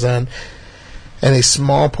on Amazon, and a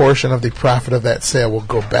small portion of the profit of that sale will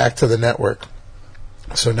go back to the network.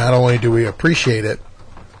 So not only do we appreciate it,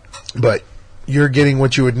 but you're getting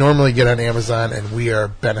what you would normally get on Amazon, and we are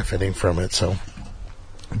benefiting from it. So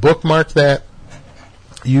bookmark that.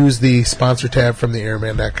 Use the sponsor tab from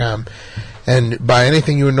theairman.com and buy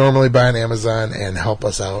anything you would normally buy on Amazon and help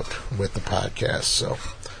us out with the podcast. So,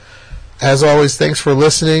 as always, thanks for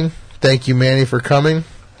listening. Thank you, Manny, for coming.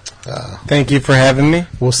 Thank you for having me.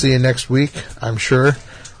 We'll see you next week, I'm sure.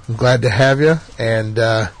 I'm glad to have you. And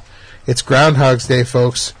it's Groundhog's Day,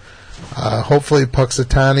 folks. Hopefully,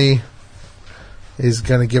 Puxatani is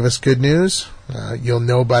going to give us good news. You'll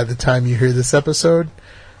know by the time you hear this episode.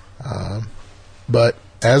 But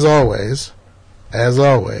as always,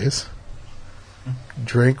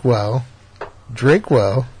 drink well,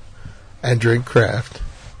 and drink craft,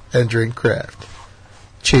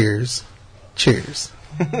 Cheers. Cheers.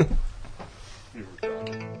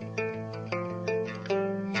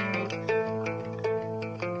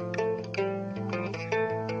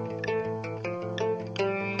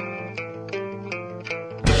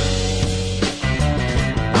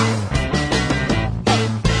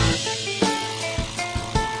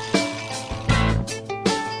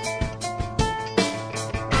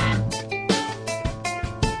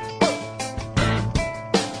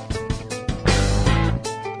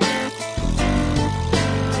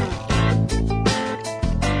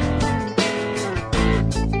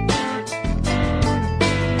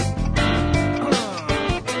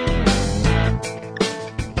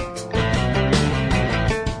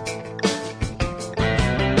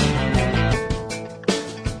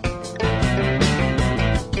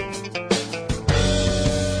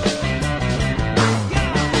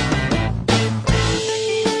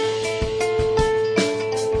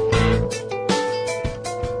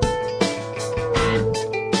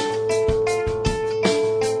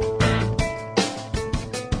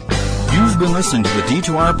 Been listening to the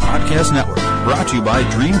D2R Podcast Network, brought to you by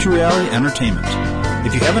Dream to Reality Entertainment.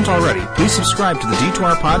 If you haven't already, please subscribe to the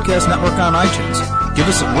D2R Podcast Network on iTunes. Give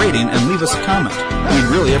us a rating and leave us a comment. We'd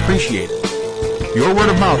really appreciate it. Your word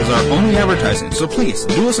of mouth is our only advertising, so please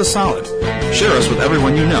do us a solid. Share us with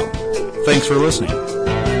everyone you know. Thanks for listening.